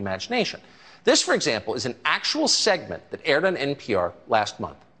lack the imagination. This, for example, is an actual segment that aired on NPR last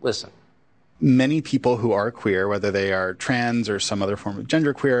month. Listen. Many people who are queer, whether they are trans or some other form of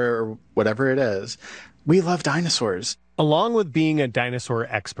genderqueer or whatever it is, we love dinosaurs. Along with being a dinosaur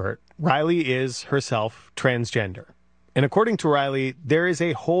expert, Riley is herself transgender. And according to Riley, there is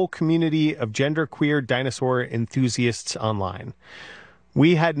a whole community of genderqueer dinosaur enthusiasts online.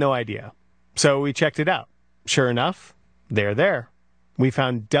 We had no idea, so we checked it out. Sure enough, they're there. We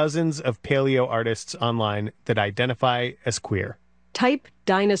found dozens of paleo artists online that identify as queer. Type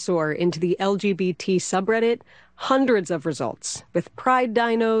dinosaur into the LGBT subreddit, hundreds of results, with pride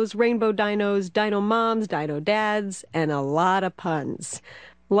dinos, rainbow dinos, dino moms, dino dads, and a lot of puns.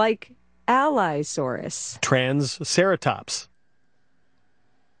 Like Allosaurus. Transceratops.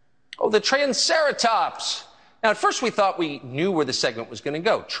 Oh, the Transceratops. Now, at first we thought we knew where the segment was going to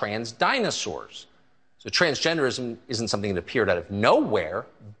go, trans dinosaurs. So transgenderism isn't something that appeared out of nowhere.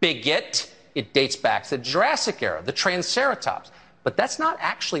 Bigot. It dates back to the Jurassic era, the Transceratops. But that's not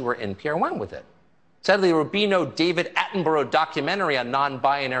actually where NPR went with it. Sadly, there would be no David Attenborough documentary on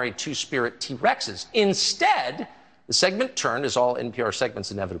non-binary two-spirit T-Rexes. Instead, the segment turned, as all NPR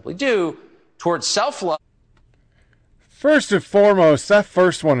segments inevitably do, towards self-love. First and foremost, that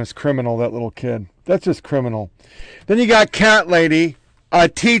first one is criminal, that little kid. That's just criminal. Then you got Cat Lady, a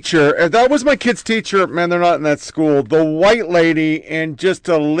teacher. If that was my kid's teacher, man, they're not in that school. The white lady and just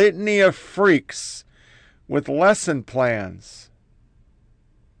a litany of freaks with lesson plans.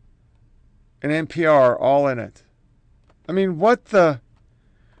 And NPR all in it. I mean, what the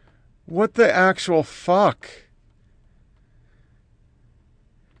actual fuck?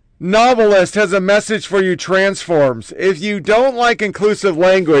 Novelist has a message for you transforms. If you don't like inclusive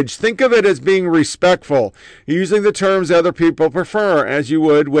language, think of it as being respectful, using the terms other people prefer, as you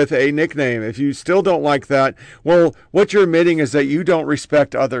would with a nickname. If you still don't like that, well, what you're admitting is that you don't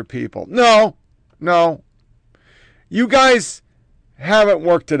respect other people. No. You guys haven't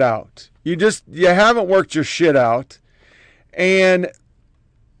worked it out. You haven't worked your shit out. And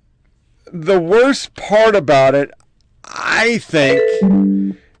the worst part about it, I think,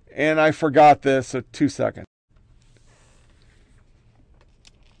 and I forgot this, so 2 seconds.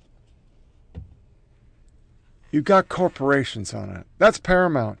 You got corporations on it. That's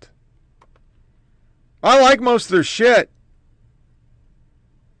paramount. I like most of their shit.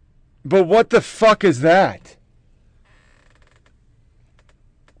 But what the fuck is that?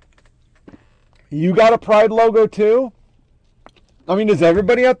 You got a Pride logo too? I mean, does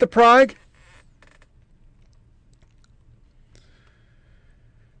everybody have the Pride?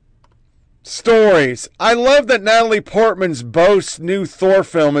 Stories. I love that Natalie Portman's Boast's new Thor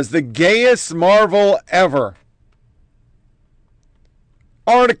film is the gayest Marvel ever.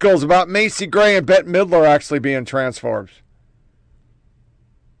 Articles about Macy Gray and Bette Midler actually being transformed.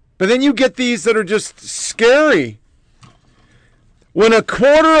 But then you get these that are just scary. When a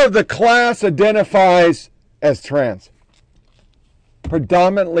quarter of the class identifies as trans,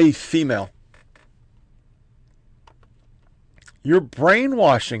 predominantly female, you're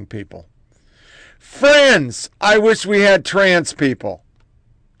brainwashing people. Friends, I wish we had trans people.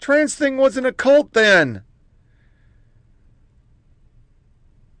 Trans thing wasn't a cult then.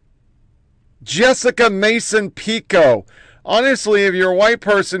 Jessica Mason Pico. Honestly, if you're a white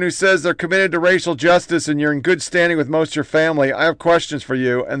person who says they're committed to racial justice and you're in good standing with most of your family, I have questions for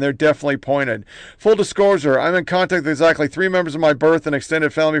you, and they're definitely pointed. Full disclosure, I'm in contact with exactly 3 members of my birth and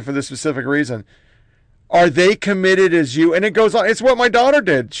extended family for this specific reason. Are they committed as you? And it goes on. It's what my daughter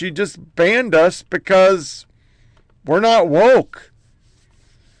did. She just banned us because we're not woke.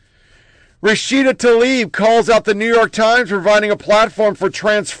 Rashida Tlaib calls out the New York Times providing a platform for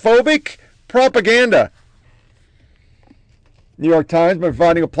transphobic propaganda. New York Times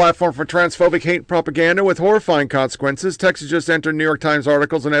providing a platform for transphobic hate propaganda with horrifying consequences. Texas just entered New York Times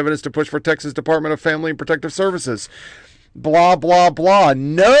articles and evidence to push for Texas Department of Family and Protective Services. Blah, blah, blah.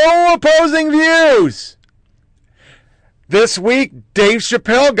 No opposing views. This week, Dave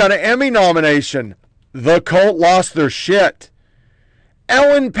Chappelle got an Emmy nomination. The cult lost their shit.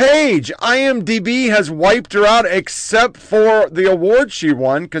 Ellen Page, IMDb has wiped her out except for the award she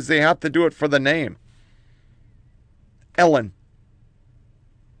won because they have to do it for the name. Ellen.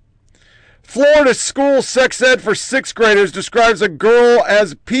 Florida school sex ed for 6th graders describes a girl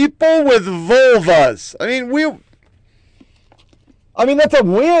as people with vulvas. I mean, that's a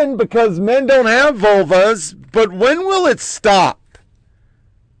win because men don't have vulvas, but when will it stop?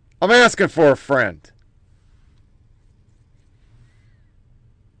 I'm asking for a friend.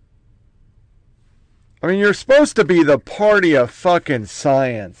 I mean, you're supposed to be the party of fucking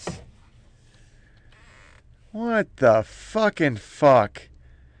science. What the fucking fuck?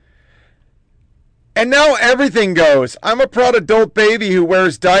 And now everything goes. I'm a proud adult baby who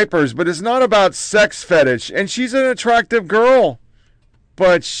wears diapers, but it's not about sex fetish. And she's an attractive girl,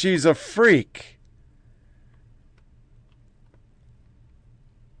 but she's a freak.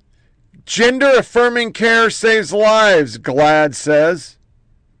 Gender-affirming care saves lives, GLAAD says.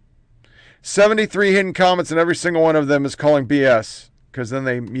 73 hidden comments, and every single one of them is calling BS, because then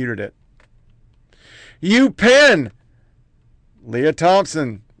they muted it. UPenn, Leah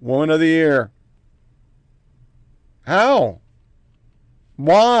Thompson, Woman of the Year. How?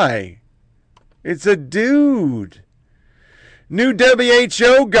 Why? It's a dude. New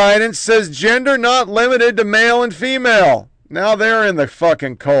WHO guidance says gender not limited to male and female. Now they're in the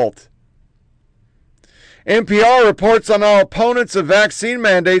fucking cult. NPR reports on how opponents of vaccine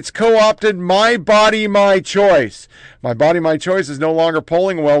mandates co-opted My Body, My Choice. My Body, My Choice is no longer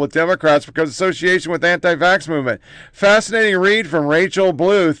polling well with Democrats because of association with anti-vax movement. Fascinating read from Rachel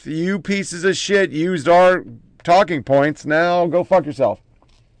Bluth. You pieces of shit used our talking points. Now go fuck yourself.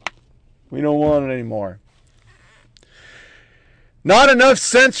 We don't want it anymore. Not enough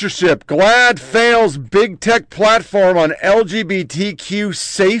censorship. GLAAD fails big tech platform on LGBTQ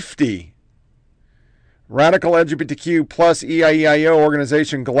safety. Radical LGBTQ plus EIEIO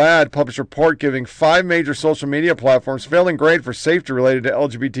organization GLAAD published a report giving 5 major social media platforms failing grade for safety related to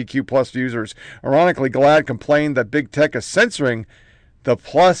LGBTQ plus users. Ironically, GLAAD complained that big tech is censoring the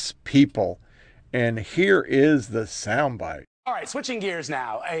plus people. And here is the soundbite. All right, switching gears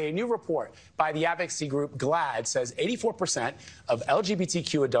now. A new report by the advocacy group GLAAD says 84% of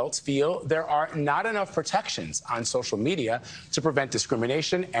LGBTQ adults feel there are not enough protections on social media to prevent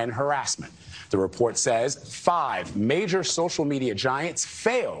discrimination and harassment. The report says 5 major social media giants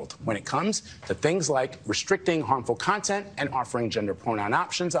failed when it comes to things like restricting harmful content and offering gender pronoun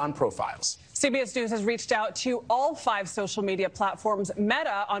options on profiles. CBS News has reached out to all 5 social media platforms.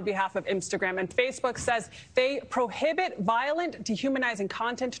 Meta, on behalf of Instagram and Facebook, says they prohibit violent, dehumanizing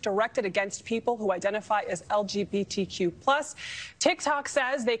content directed against people who identify as LGBTQ+. TikTok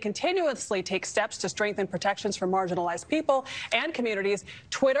says they continuously take steps to strengthen protections for marginalized people and communities.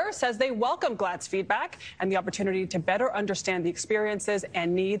 Twitter says they welcome GLAAD's feedback and the opportunity to better understand the experiences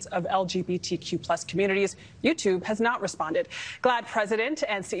and needs of LGBTQ+ communities. YouTube has not responded. GLAAD President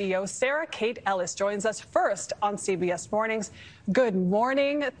and CEO Sarah Kate Ellis joins us first on CBS Mornings. Good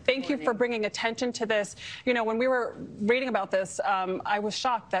morning. Thank you for bringing attention to this. You know, when we were reading about this, I was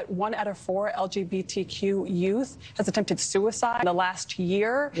shocked that 1 out of 4 LGBTQ youth has attempted suicide in the last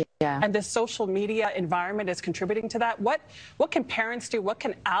year. Yeah. And this social media environment is contributing to that. What can parents do? What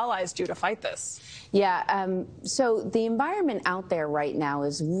can allies do to fight this? Yeah, so the environment out there right now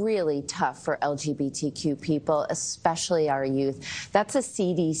is really tough for LGBTQ people, especially our youth. That's a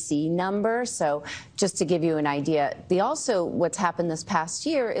CDC number. So just to give you an idea, what's happened this past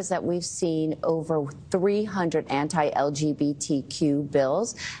year is that we've seen over 300 anti-LGBTQ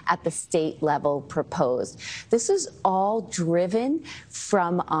bills at the state level proposed. This is all driven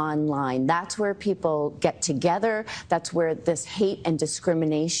from online. That's where people get together. That's where this hate and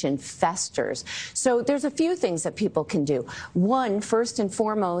discrimination festers. So there's a few things that people can do. One, first and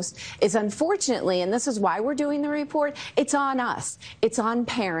foremost, is unfortunately, and this is why we're doing the report, it's on us. It's on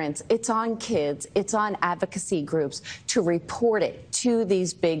parents. It's on kids. It's on advocacy groups to report it to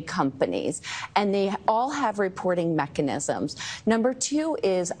these big companies. And they all have reporting mechanisms. Number 2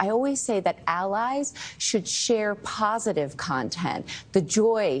 is, I always say that allies should share positive content, the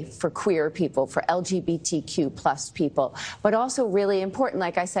joy for queer people, for LGBTQ plus people, but also really important,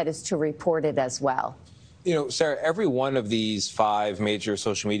 like I said, is to report it as well. You know, Sarah, every one of these 5 major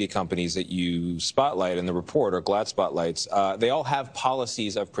social media companies that you spotlight in the report, or GLAAD spotlights, they all have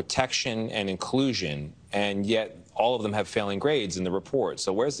policies of protection and inclusion, and yet all of them have failing grades in the report.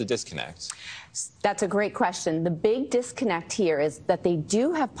 So where's the disconnect? That's a great question. The big disconnect here is that they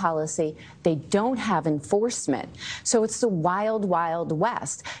do have policy, they don't have enforcement. So it's the wild, wild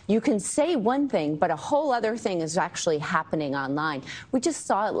west. You can say one thing, but a whole other thing is actually happening online. We just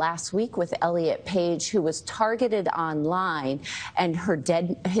saw it last week with Elliot Page, who was targeted online, and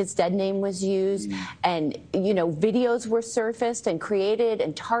his dead name was used, and videos were surfaced and created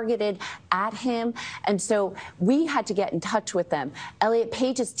and targeted at him. And so we had to get in touch with them. Elliot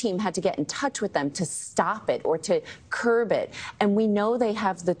Page's team had to get in touch with them to stop it or to curb it. And we know they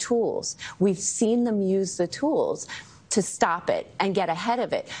have the tools. We've seen them use the tools. to stop it and get ahead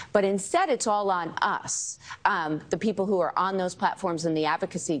of it. But instead, it's all on us, the people who are on those platforms and the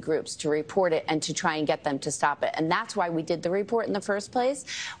advocacy groups, to report it and to try and get them to stop it. And that's why we did the report in the first place,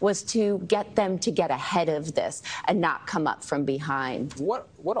 was to get them to get ahead of this and not come up from behind. What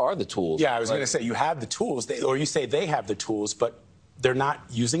are the tools? Yeah, I was going to say, you have the tools, or you say they have the tools, but they're not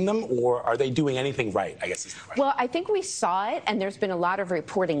using them, or are they doing anything right, I guess is the question. Well, I think we saw it, and there's been a lot of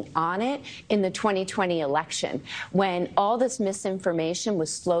reporting on it in the 2020 election, when all this misinformation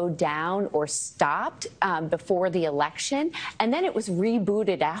was slowed down or stopped before the election, and then it was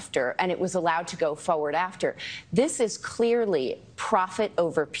rebooted after, and it was allowed to go forward after. This is clearly profit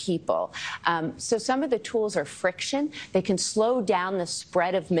over people. So some of the tools are friction. They can slow down the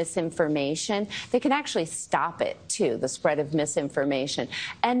spread of misinformation. They can actually stop it, too, the spread of misinformation.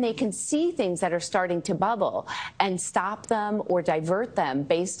 And they can see things that are starting to bubble and stop them or divert them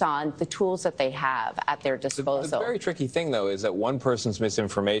based on the tools that they have at their disposal. The very tricky thing, though, is that one person's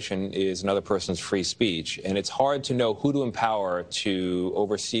misinformation is another person's free speech, and it's hard to know who to empower to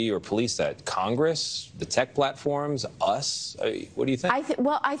oversee or police that. Congress, the tech platforms, us? What do you think?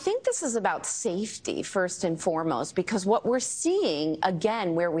 Well, I think this is about safety, first and foremost, because what we're seeing,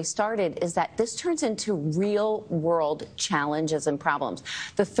 again, where we started, is that this turns into real-world challenges and problems.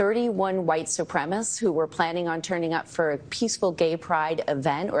 The 31 white supremacists who were planning on turning up for a peaceful gay pride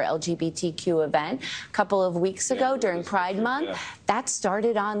event or LGBTQ event a couple of weeks ago during Pride Month, that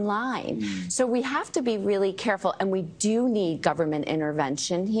started online. So we have to be really careful, and we do need government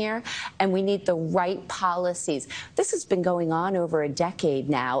intervention here, and we need the right policies. This has been going on over a decade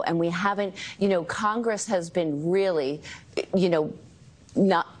now, and we haven't, Congress has been really,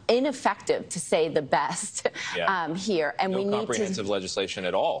 not ineffective, to say the best, here. And we need comprehensive legislation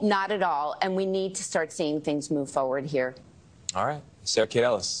at all. Not at all. And we need to start seeing things move forward here. All right. Sarah Kate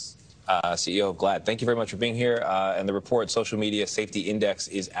Ellis, CEO of GLAAD. Thank you very much for being here. And the report, Social Media Safety Index,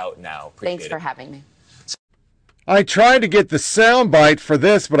 is out now. Appreciate Thanks for having me. I tried to get the soundbite for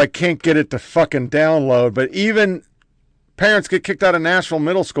this, but I can't get it to fucking download. But even parents get kicked out of Nashville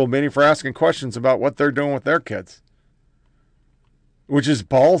Middle School meeting for asking questions about what they're doing with their kids, which is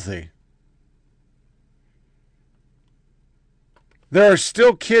ballsy. There are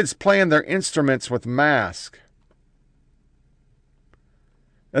still kids playing their instruments with masks.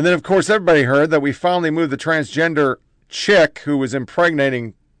 And then, of course, everybody heard that we finally moved the transgender chick who was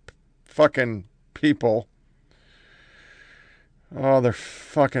impregnating fucking people. Oh, they're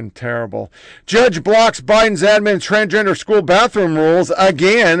fucking terrible. Judge blocks Biden's admin transgender school bathroom rules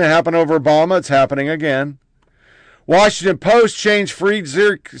again. It happened over Obama. It's happening again. Washington Post changed Fareed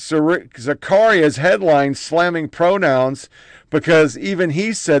Zakaria's headline slamming pronouns because even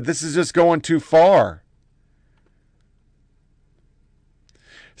he said this is just going too far.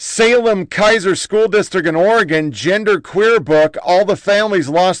 Salem Kaiser School District in Oregon, gender queer book. All the families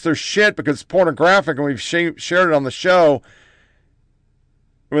lost their shit because it's pornographic, and we've shared it on the show,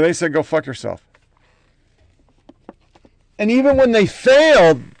 where they said, go fuck yourself. And even when they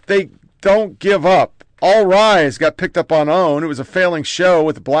failed, they don't give up. All Rise got picked up on OWN. It was a failing show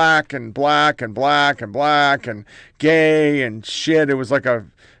with black and black and black and black and gay and shit. It was like a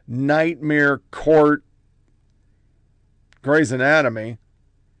nightmare court Grey's Anatomy.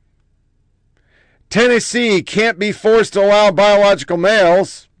 Tennessee can't be forced to allow biological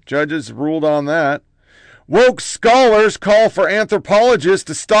males. Judges ruled on that. Woke scholars call for anthropologists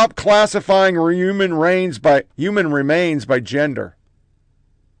to stop classifying human remains by gender.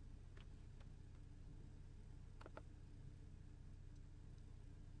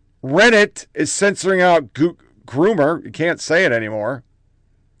 Reddit is censoring out groomer. You can't say it anymore.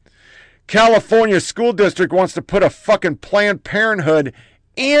 California school district wants to put a fucking Planned Parenthood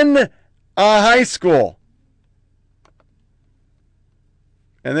in a high school.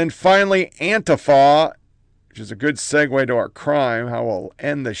 And then finally, Antifa, which is a good segue to our crime, how we'll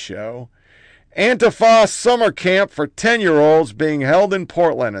end the show. Antifa summer camp for 10-year-olds being held in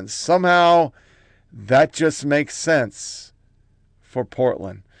Portland. And somehow that just makes sense for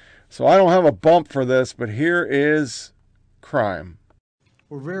Portland. So I don't have a bump for this, but here is crime.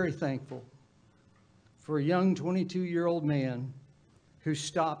 We're very thankful for a young 22-year-old man who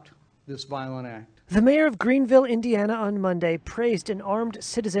stopped this violent act. The mayor of Greenville, Indiana, on Monday praised an armed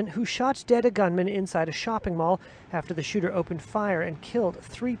citizen who shot dead a gunman inside a shopping mall after the shooter opened fire and killed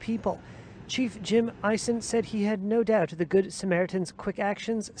 3 people. Chief Jim Eisen said he had no doubt the Good Samaritan's quick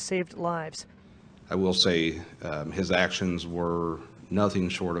actions saved lives. I will say his actions were nothing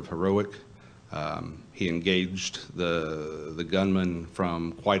short of heroic. He engaged the gunman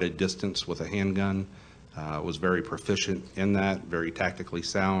from quite a distance with a handgun, was very proficient in that, very tactically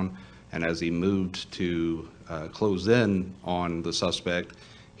sound, and as he moved to close in on the suspect,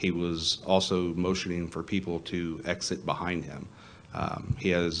 he was also motioning for people to exit behind him. He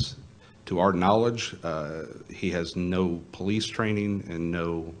has, to our knowledge, he has no police training and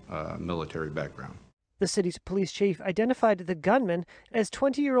no military background. The city's police chief identified the gunman as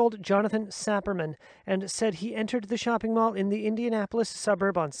 20-year-old Jonathan Sapperman and said he entered the shopping mall in the Indianapolis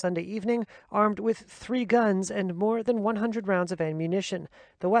suburb on Sunday evening armed with 3 guns and more than 100 rounds of ammunition.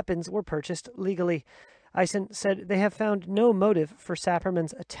 The weapons were purchased legally. Eisen said they have found no motive for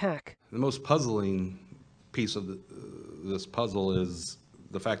Sapperman's attack. The most puzzling piece of this puzzle is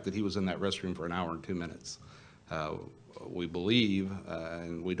the fact that he was in that restroom for an hour and 2 minutes. We believe,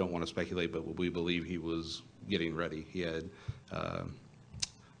 and we don't want to speculate, but we believe he was getting ready. He had a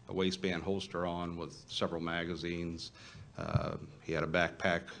waistband holster on with several magazines. He had a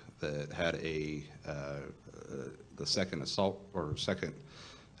backpack that had the second assault or second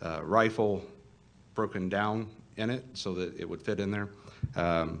rifle broken down in it so that it would fit in there.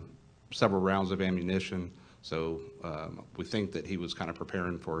 Several rounds of ammunition. So we think that he was kind of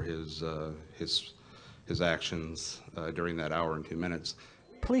preparing for his actions during that hour and 2 minutes.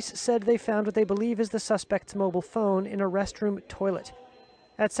 Police said they found what they believe is the suspect's mobile phone in a restroom toilet.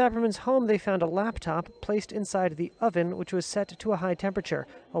 At Sapperman's home, they found a laptop placed inside the oven, which was set to a high temperature,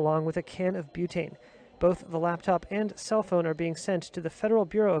 along with a can of butane. Both the laptop and cell phone are being sent to the Federal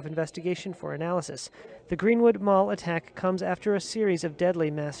Bureau of Investigation for analysis. The Greenwood Mall attack comes after a series of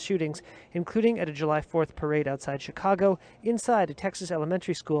deadly mass shootings, including at a July 4th parade outside Chicago, inside a Texas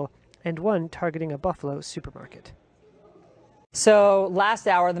elementary school, and one targeting a Buffalo supermarket. So last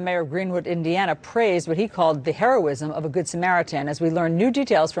hour, the mayor of Greenwood, Indiana, praised what he called the heroism of a Good Samaritan as we learn new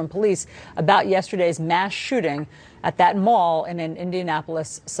details from police about yesterday's mass shooting at that mall in an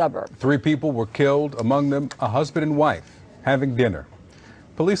Indianapolis suburb. 3 people were killed, among them a husband and wife having dinner.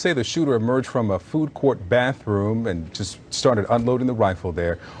 Police say the shooter emerged from a food court bathroom and just started unloading the rifle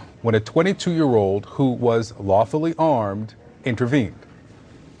there when a 22-year-old who was lawfully armed intervened.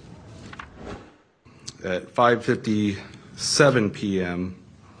 At 5:57 p.m.,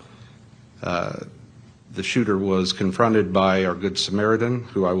 the shooter was confronted by our Good Samaritan,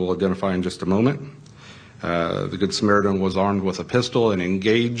 who I will identify in just a moment. The Good Samaritan was armed with a pistol and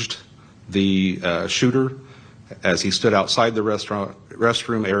engaged the shooter as he stood outside the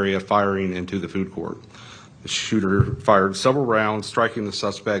restroom area firing into the food court. The shooter fired several rounds, striking the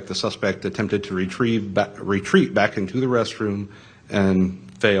suspect. The suspect attempted to retreat back into the restroom and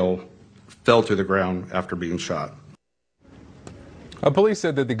fell to the ground after being shot. Police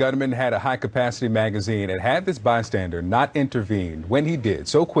said that the gunman had a high-capacity magazine, and had this bystander not intervened when he did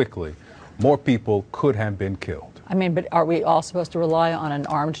so quickly, more people could have been killed. I mean, but are we all supposed to rely on an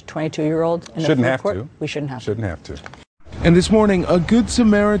armed 22-year-old in the Shouldn't food have court? to. We shouldn't have Shouldn't have to. And this morning, a Good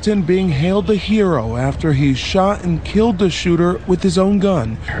Samaritan being hailed a hero after he shot and killed the shooter with his own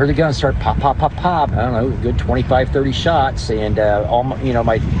gun. Heard the gun start pop, pop, pop, pop. I don't know, good 25, 30 shots, and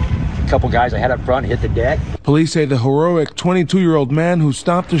my couple guys I had up front hit the deck. Police say the heroic 22-year-old man who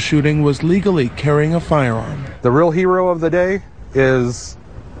stopped the shooting was legally carrying a firearm. The real hero of the day is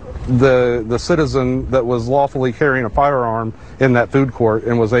the citizen that was lawfully carrying a firearm in that food court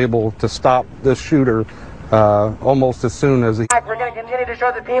and was able to stop this shooter almost as soon as he... We're going to continue to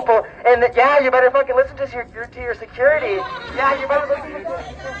show the people, and that, yeah, you better fucking listen to your security. Yeah, you better listen to your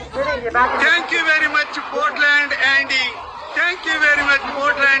security. Thank you very much, Portland, Andy. Thank you very much,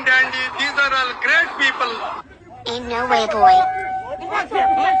 Portland, Andy. These are all great people. Ain't no way, boy. You got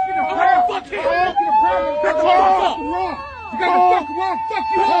to fuck around, fuck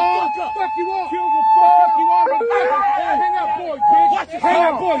you up, fuck you up, kill the fuck you up. Hang out, boy, bitch. Hang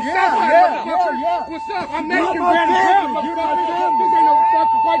out, boy. Yeah. What's up? I'm Mexican Brandon Proud, motherfucker. This ain't no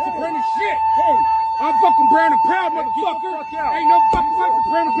fucking white supremacist shit. I'm fucking Brandon Proud, motherfucker. Ain't no fucking white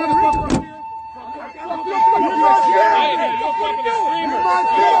supremacist motherfucker up here.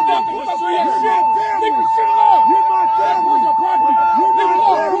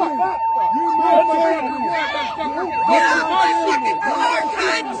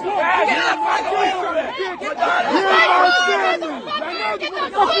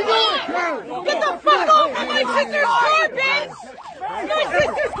 Get the fuck off of my sister's car, bitch! My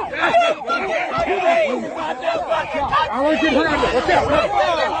sister's car! I want to get her out of there.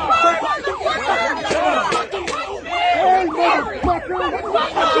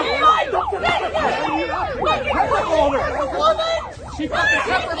 She fucking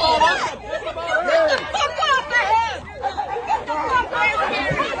pepper balled us! Get the fuck off her head! Get the fuck over here!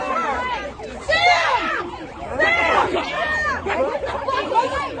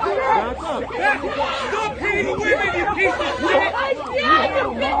 Stop hitting the women, you piece of shit!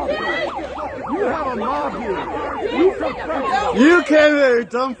 You came here, you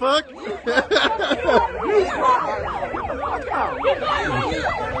dumb fuck.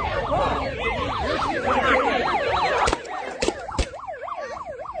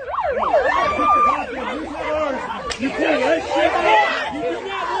 You can't that shit. You do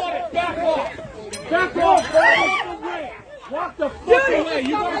not want it. Back off. Back off. Walk the fuck away. You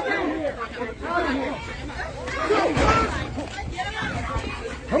gotta stay here. Out of here.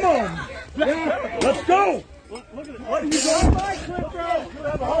 Come on. Let's go. Look at it. What are you doing? My clip, bro. You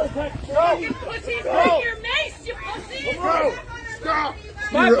have a whole pack. Go. You pussy. Bring your mace, you pussy. Bro. Stop.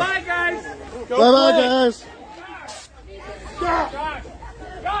 Bye-bye, guys. Bye-bye, guys. Stop.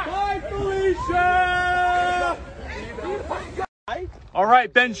 Bye, Felicia. All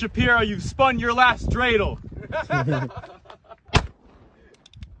right, Ben Shapiro, you've spun your last dreidel.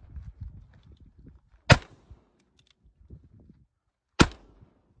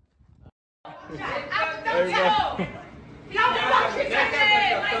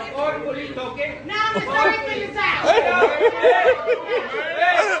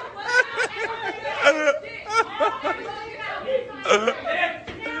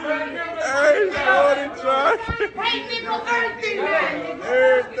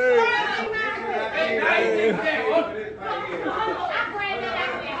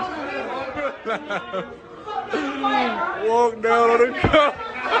 Walk down on the car.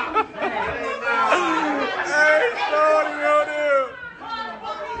 Hey, Shorty, on there.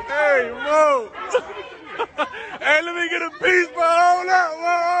 Hey, Mo. Hey, let me get a piece, bro. Hold up,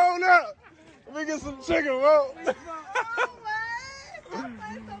 Mo, hold up. Let me get some chicken, Mo.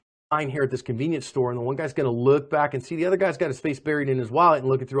 Here at this convenience store, and the one guy's going to look back and see the other guy's got his face buried in his wallet and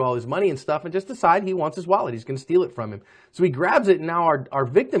looking through all his money and stuff and just decide he wants his wallet. He's going to steal it from him. So he grabs it, and now our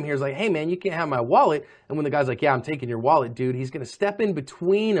victim here is like, hey, man, you can't have my wallet. And when the guy's like, yeah, I'm taking your wallet, dude, he's going to step in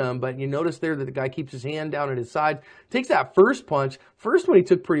between them. But you notice there that the guy keeps his hand down at his side, takes that first punch. First one he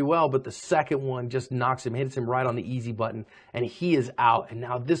took pretty well, but the second one just knocks him, hits him right on the easy button, and he is out. And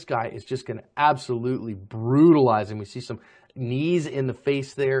now this guy is just going to absolutely brutalize him. We see some knees in the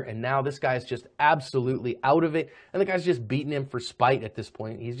face there, and now this guy's just absolutely out of it, and the guy's just beating him for spite at this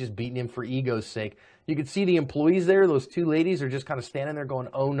point. He's just beating him for ego's sake. You can see the employees there, those two ladies are just kind of standing there going,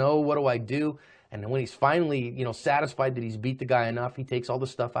 oh no, what do I do? And when he's finally, satisfied that he's beat the guy enough, he takes all the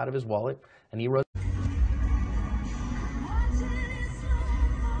stuff out of his wallet and he runs.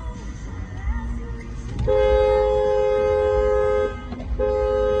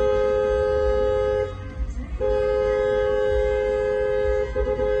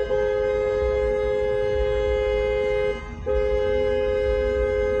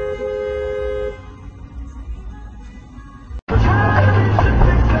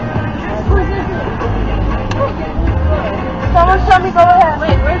 Someone show me, go ahead.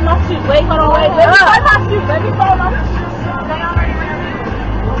 Wait, where's my shoe? Wait, hold on, wait. Let me find my shoe. Let me find my shoe.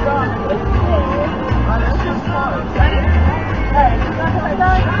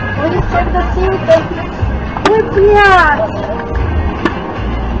 When you check the shoe, whip me out.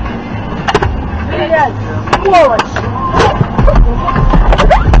 Yes, Polish.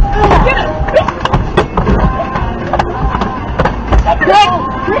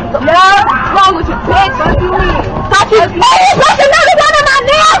 What's wrong with you, bitch? What do you mean? Stop you. Hey, you put another one in my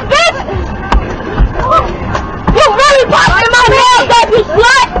nails, bitch! You really popping my nails, that you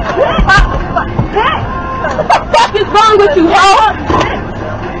slut! What the fuck is wrong with you, ho?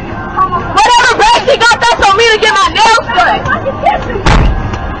 Whatever bag she got, that's on me to get my nails done.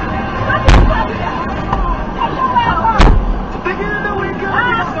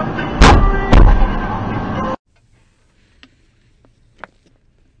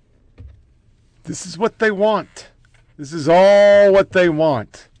 This is what they want. This is all what they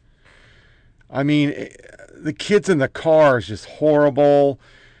want. I mean, the kids in the car is just horrible.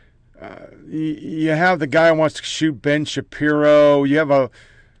 You have the guy who wants to shoot Ben Shapiro. You have a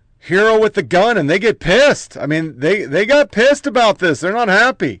hero with the gun, and they get pissed. I mean, they got pissed about this. They're not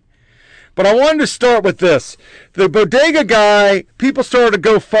happy. But I wanted to start with this. The bodega guy, people started a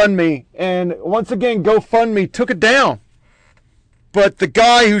GoFundMe, and once again, GoFundMe took it down. But the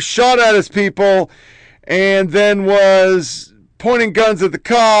guy who shot at his people and then was pointing guns at the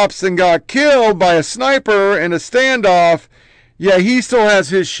cops and got killed by a sniper in a standoff, yeah, he still has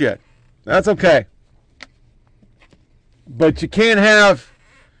his shit. That's okay. But you can't have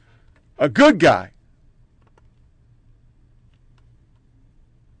a good guy.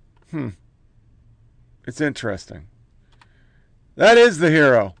 It's interesting. That is the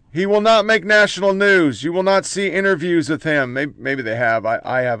hero. He will not make national news. You will not see interviews with him. Maybe they have.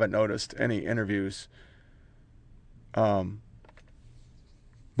 I haven't noticed any interviews. But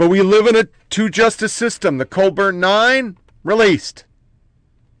But we live in a two-justice system. The Colbert 9, released.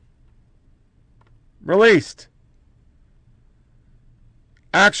 Released.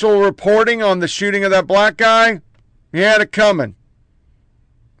 Actual reporting on the shooting of that black guy, he had it coming.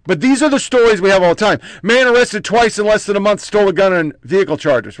 But these are the stories we have all the time. Man arrested twice in less than a month, stole a gun and vehicle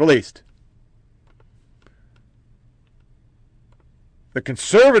charges, released. The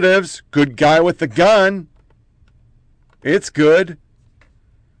conservatives, good guy with the gun, it's good.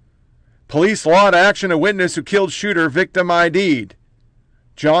 Police law to action a witness who killed shooter, victim ID'd.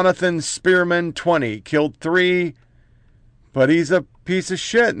 Jonathan Spearman, 20, killed 3, but he's a piece of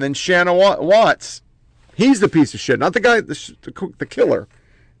shit. And then Shannon Watts, he's the piece of shit, not the guy, the killer.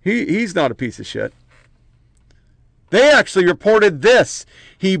 He's not a piece of shit. They actually reported this.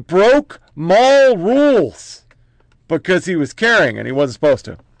 He broke mall rules because he was carrying and he wasn't supposed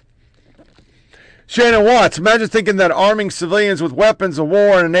to. Shannon Watts, imagine thinking that arming civilians with weapons of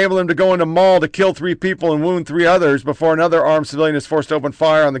war and enable them to go into a mall to kill 3 people and wound 3 others before another armed civilian is forced to open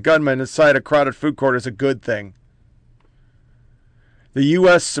fire on the gunman inside a crowded food court is a good thing. The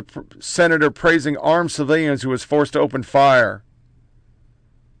U.S. Senator praising armed civilians who was forced to open fire.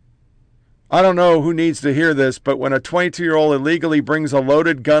 I don't know who needs to hear this, but when a 22-year-old illegally brings a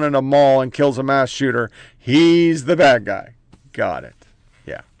loaded gun in a mall and kills a mass shooter, he's the bad guy. Got it.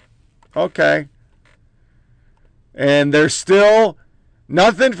 Yeah. Okay. And there's still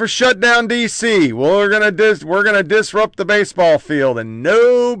nothing for shut down D.C. We're gonna disrupt the baseball field, and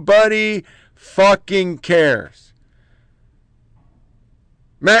nobody fucking cares.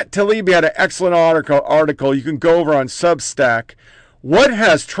 Matt Taibbi had an excellent article. You can go over on Substack. What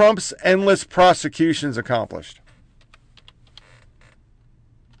has Trump's endless prosecutions accomplished?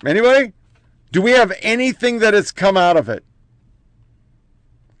 Anybody? Do we have anything that has come out of it?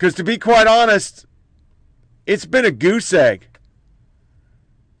 Because to be quite honest, it's been a goose egg.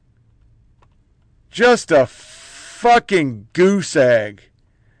 Just a fucking goose egg.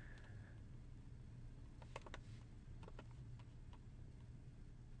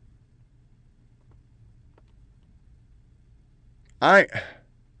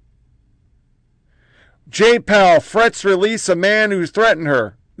 J. Powell frets release a man who threatened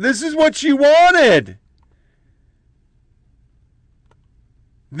her. This is what she wanted.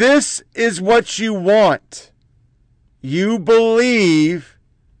 This is what you want. You believe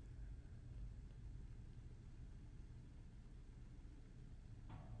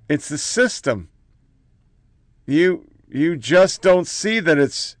it's the system. You just don't see that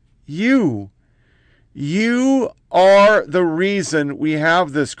it's you. You are the reason we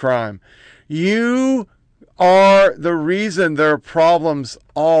have this crime. You are the reason there are problems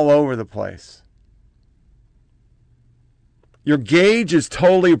all over the place. Your gauge is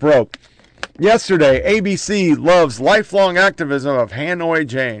totally broke. Yesterday, ABC loves lifelong activism of Hanoi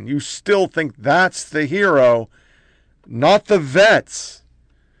Jane. You still think that's the hero, not the vets,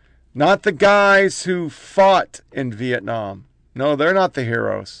 not the guys who fought in Vietnam. No, they're not the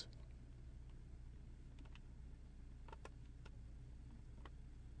heroes.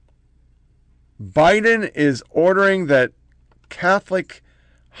 Biden is ordering that Catholic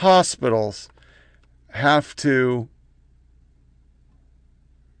hospitals have to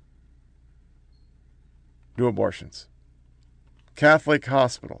do abortions. Catholic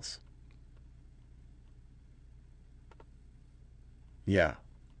hospitals. Yeah.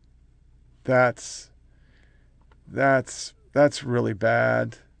 That's really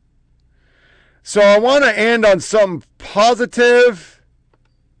bad. So I want to end on something positive.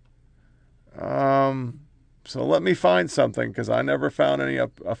 So let me find something because I never found any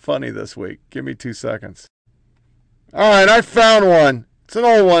funny this week. Give me 2 seconds. All right, I found one. It's an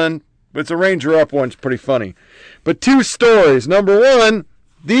old one, but it's a Ranger Up one. It's pretty funny. But 2 stories. Number 1,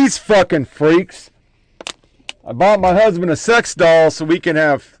 these fucking freaks. I bought my husband a sex doll so we can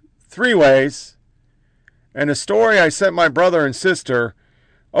have 3-ways. And a story I sent my brother and sister.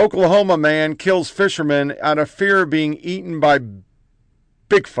 Oklahoma man kills fisherman out of fear of being eaten by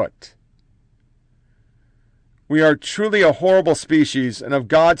Bigfoot. We are truly a horrible species, and if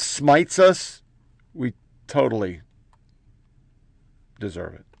God smites us, we totally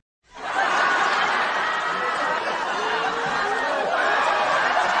deserve it.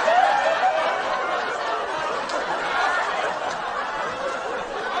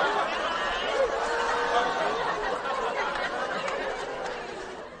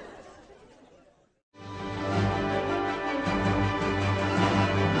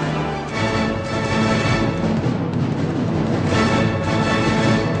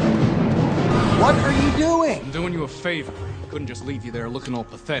 What are you doing? I'm doing you a favor. Couldn't just leave you there looking all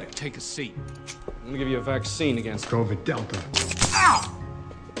pathetic. Take a seat. I'm gonna give you a vaccine against COVID Delta. Ow!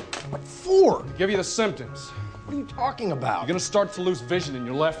 What for? To give you the symptoms. What are you talking about? You're gonna start to lose vision in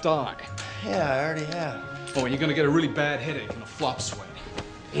your left eye. Yeah, I already have. Oh, and you're gonna get a really bad headache and a flop sweat.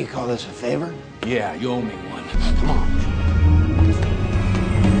 You call this a favor? Yeah, you owe me one. Come on.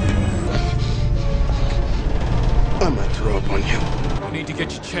 I might throw up on you. I need to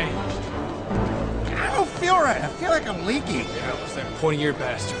get you changed. I don't feel right. I feel like I'm leaking. Yeah, it was that pointy-eared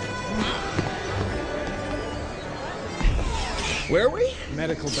bastard. Where are we?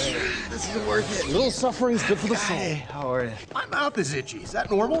 Medical bay. This isn't worth it. A little suffering's good for the soul. Hey, how are you? My mouth is itchy. Is that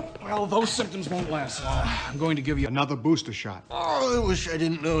normal? Well, those symptoms won't last long. I'm going to give you another booster shot. Oh, I wish I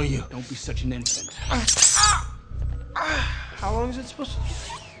didn't know you. Don't be such an infant. How long is it supposed to be?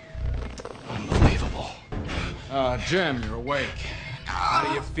 Unbelievable. Jim, you're awake. How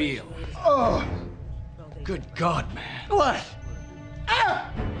do you feel? Oh. Good God, man. What? Ah!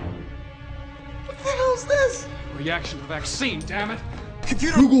 What the hell's this? Reaction to the vaccine, damn it.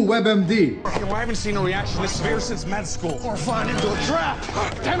 Computer. Google WebMD. I haven't seen a reaction this severe since med school. Or falling into a trap.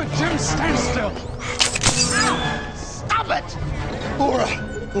 Damn it, Jim, stand still. Stop it! Laura.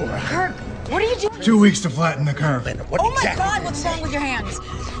 Kirk, what are you doing? 2 weeks to flatten the curve. Oh my God, what's wrong with your hands?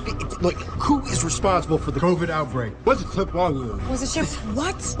 Look, who is responsible for the COVID outbreak? What's the clip wrong with it? Was it shit?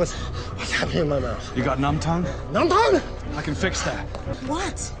 What? What's happening in my mouth? You got numb tongue? Numb tongue? I can fix that.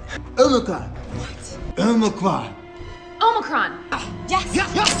 What? Omicron. What? Omicron. Omicron. Yes.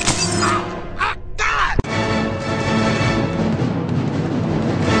 God!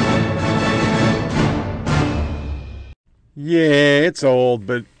 Yeah, it's old,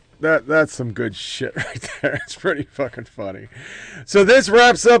 but that's some good shit right there. It's pretty fucking funny. So this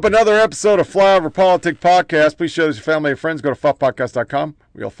wraps up another episode of Flyover Politic Podcast. Please share this with your family and friends. Go to fuckpodcast.com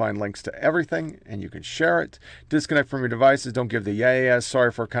where you'll find links to everything and you can share it. Disconnect from your devices. Don't give the yes.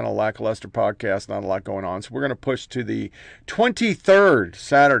 Sorry for a kind of lackluster podcast. Not a lot going on. So we're going to push to the 23rd.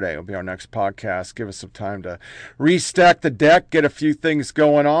 Saturday will be our next podcast. Give us some time to restack the deck, get a few things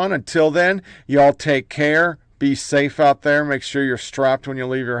going on. Until then, y'all take care. Be safe out there. Make sure you're strapped when you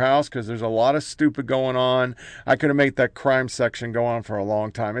leave your house because there's a lot of stupid going on. I could have made that crime section go on for a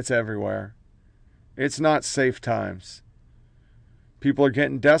long time. It's everywhere. It's not safe times. People are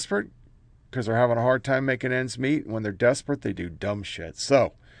getting desperate because they're having a hard time making ends meet. When they're desperate, they do dumb shit.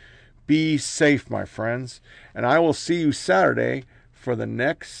 So be safe, my friends. And I will see you Saturday for the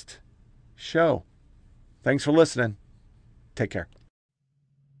next show. Thanks for listening. Take care.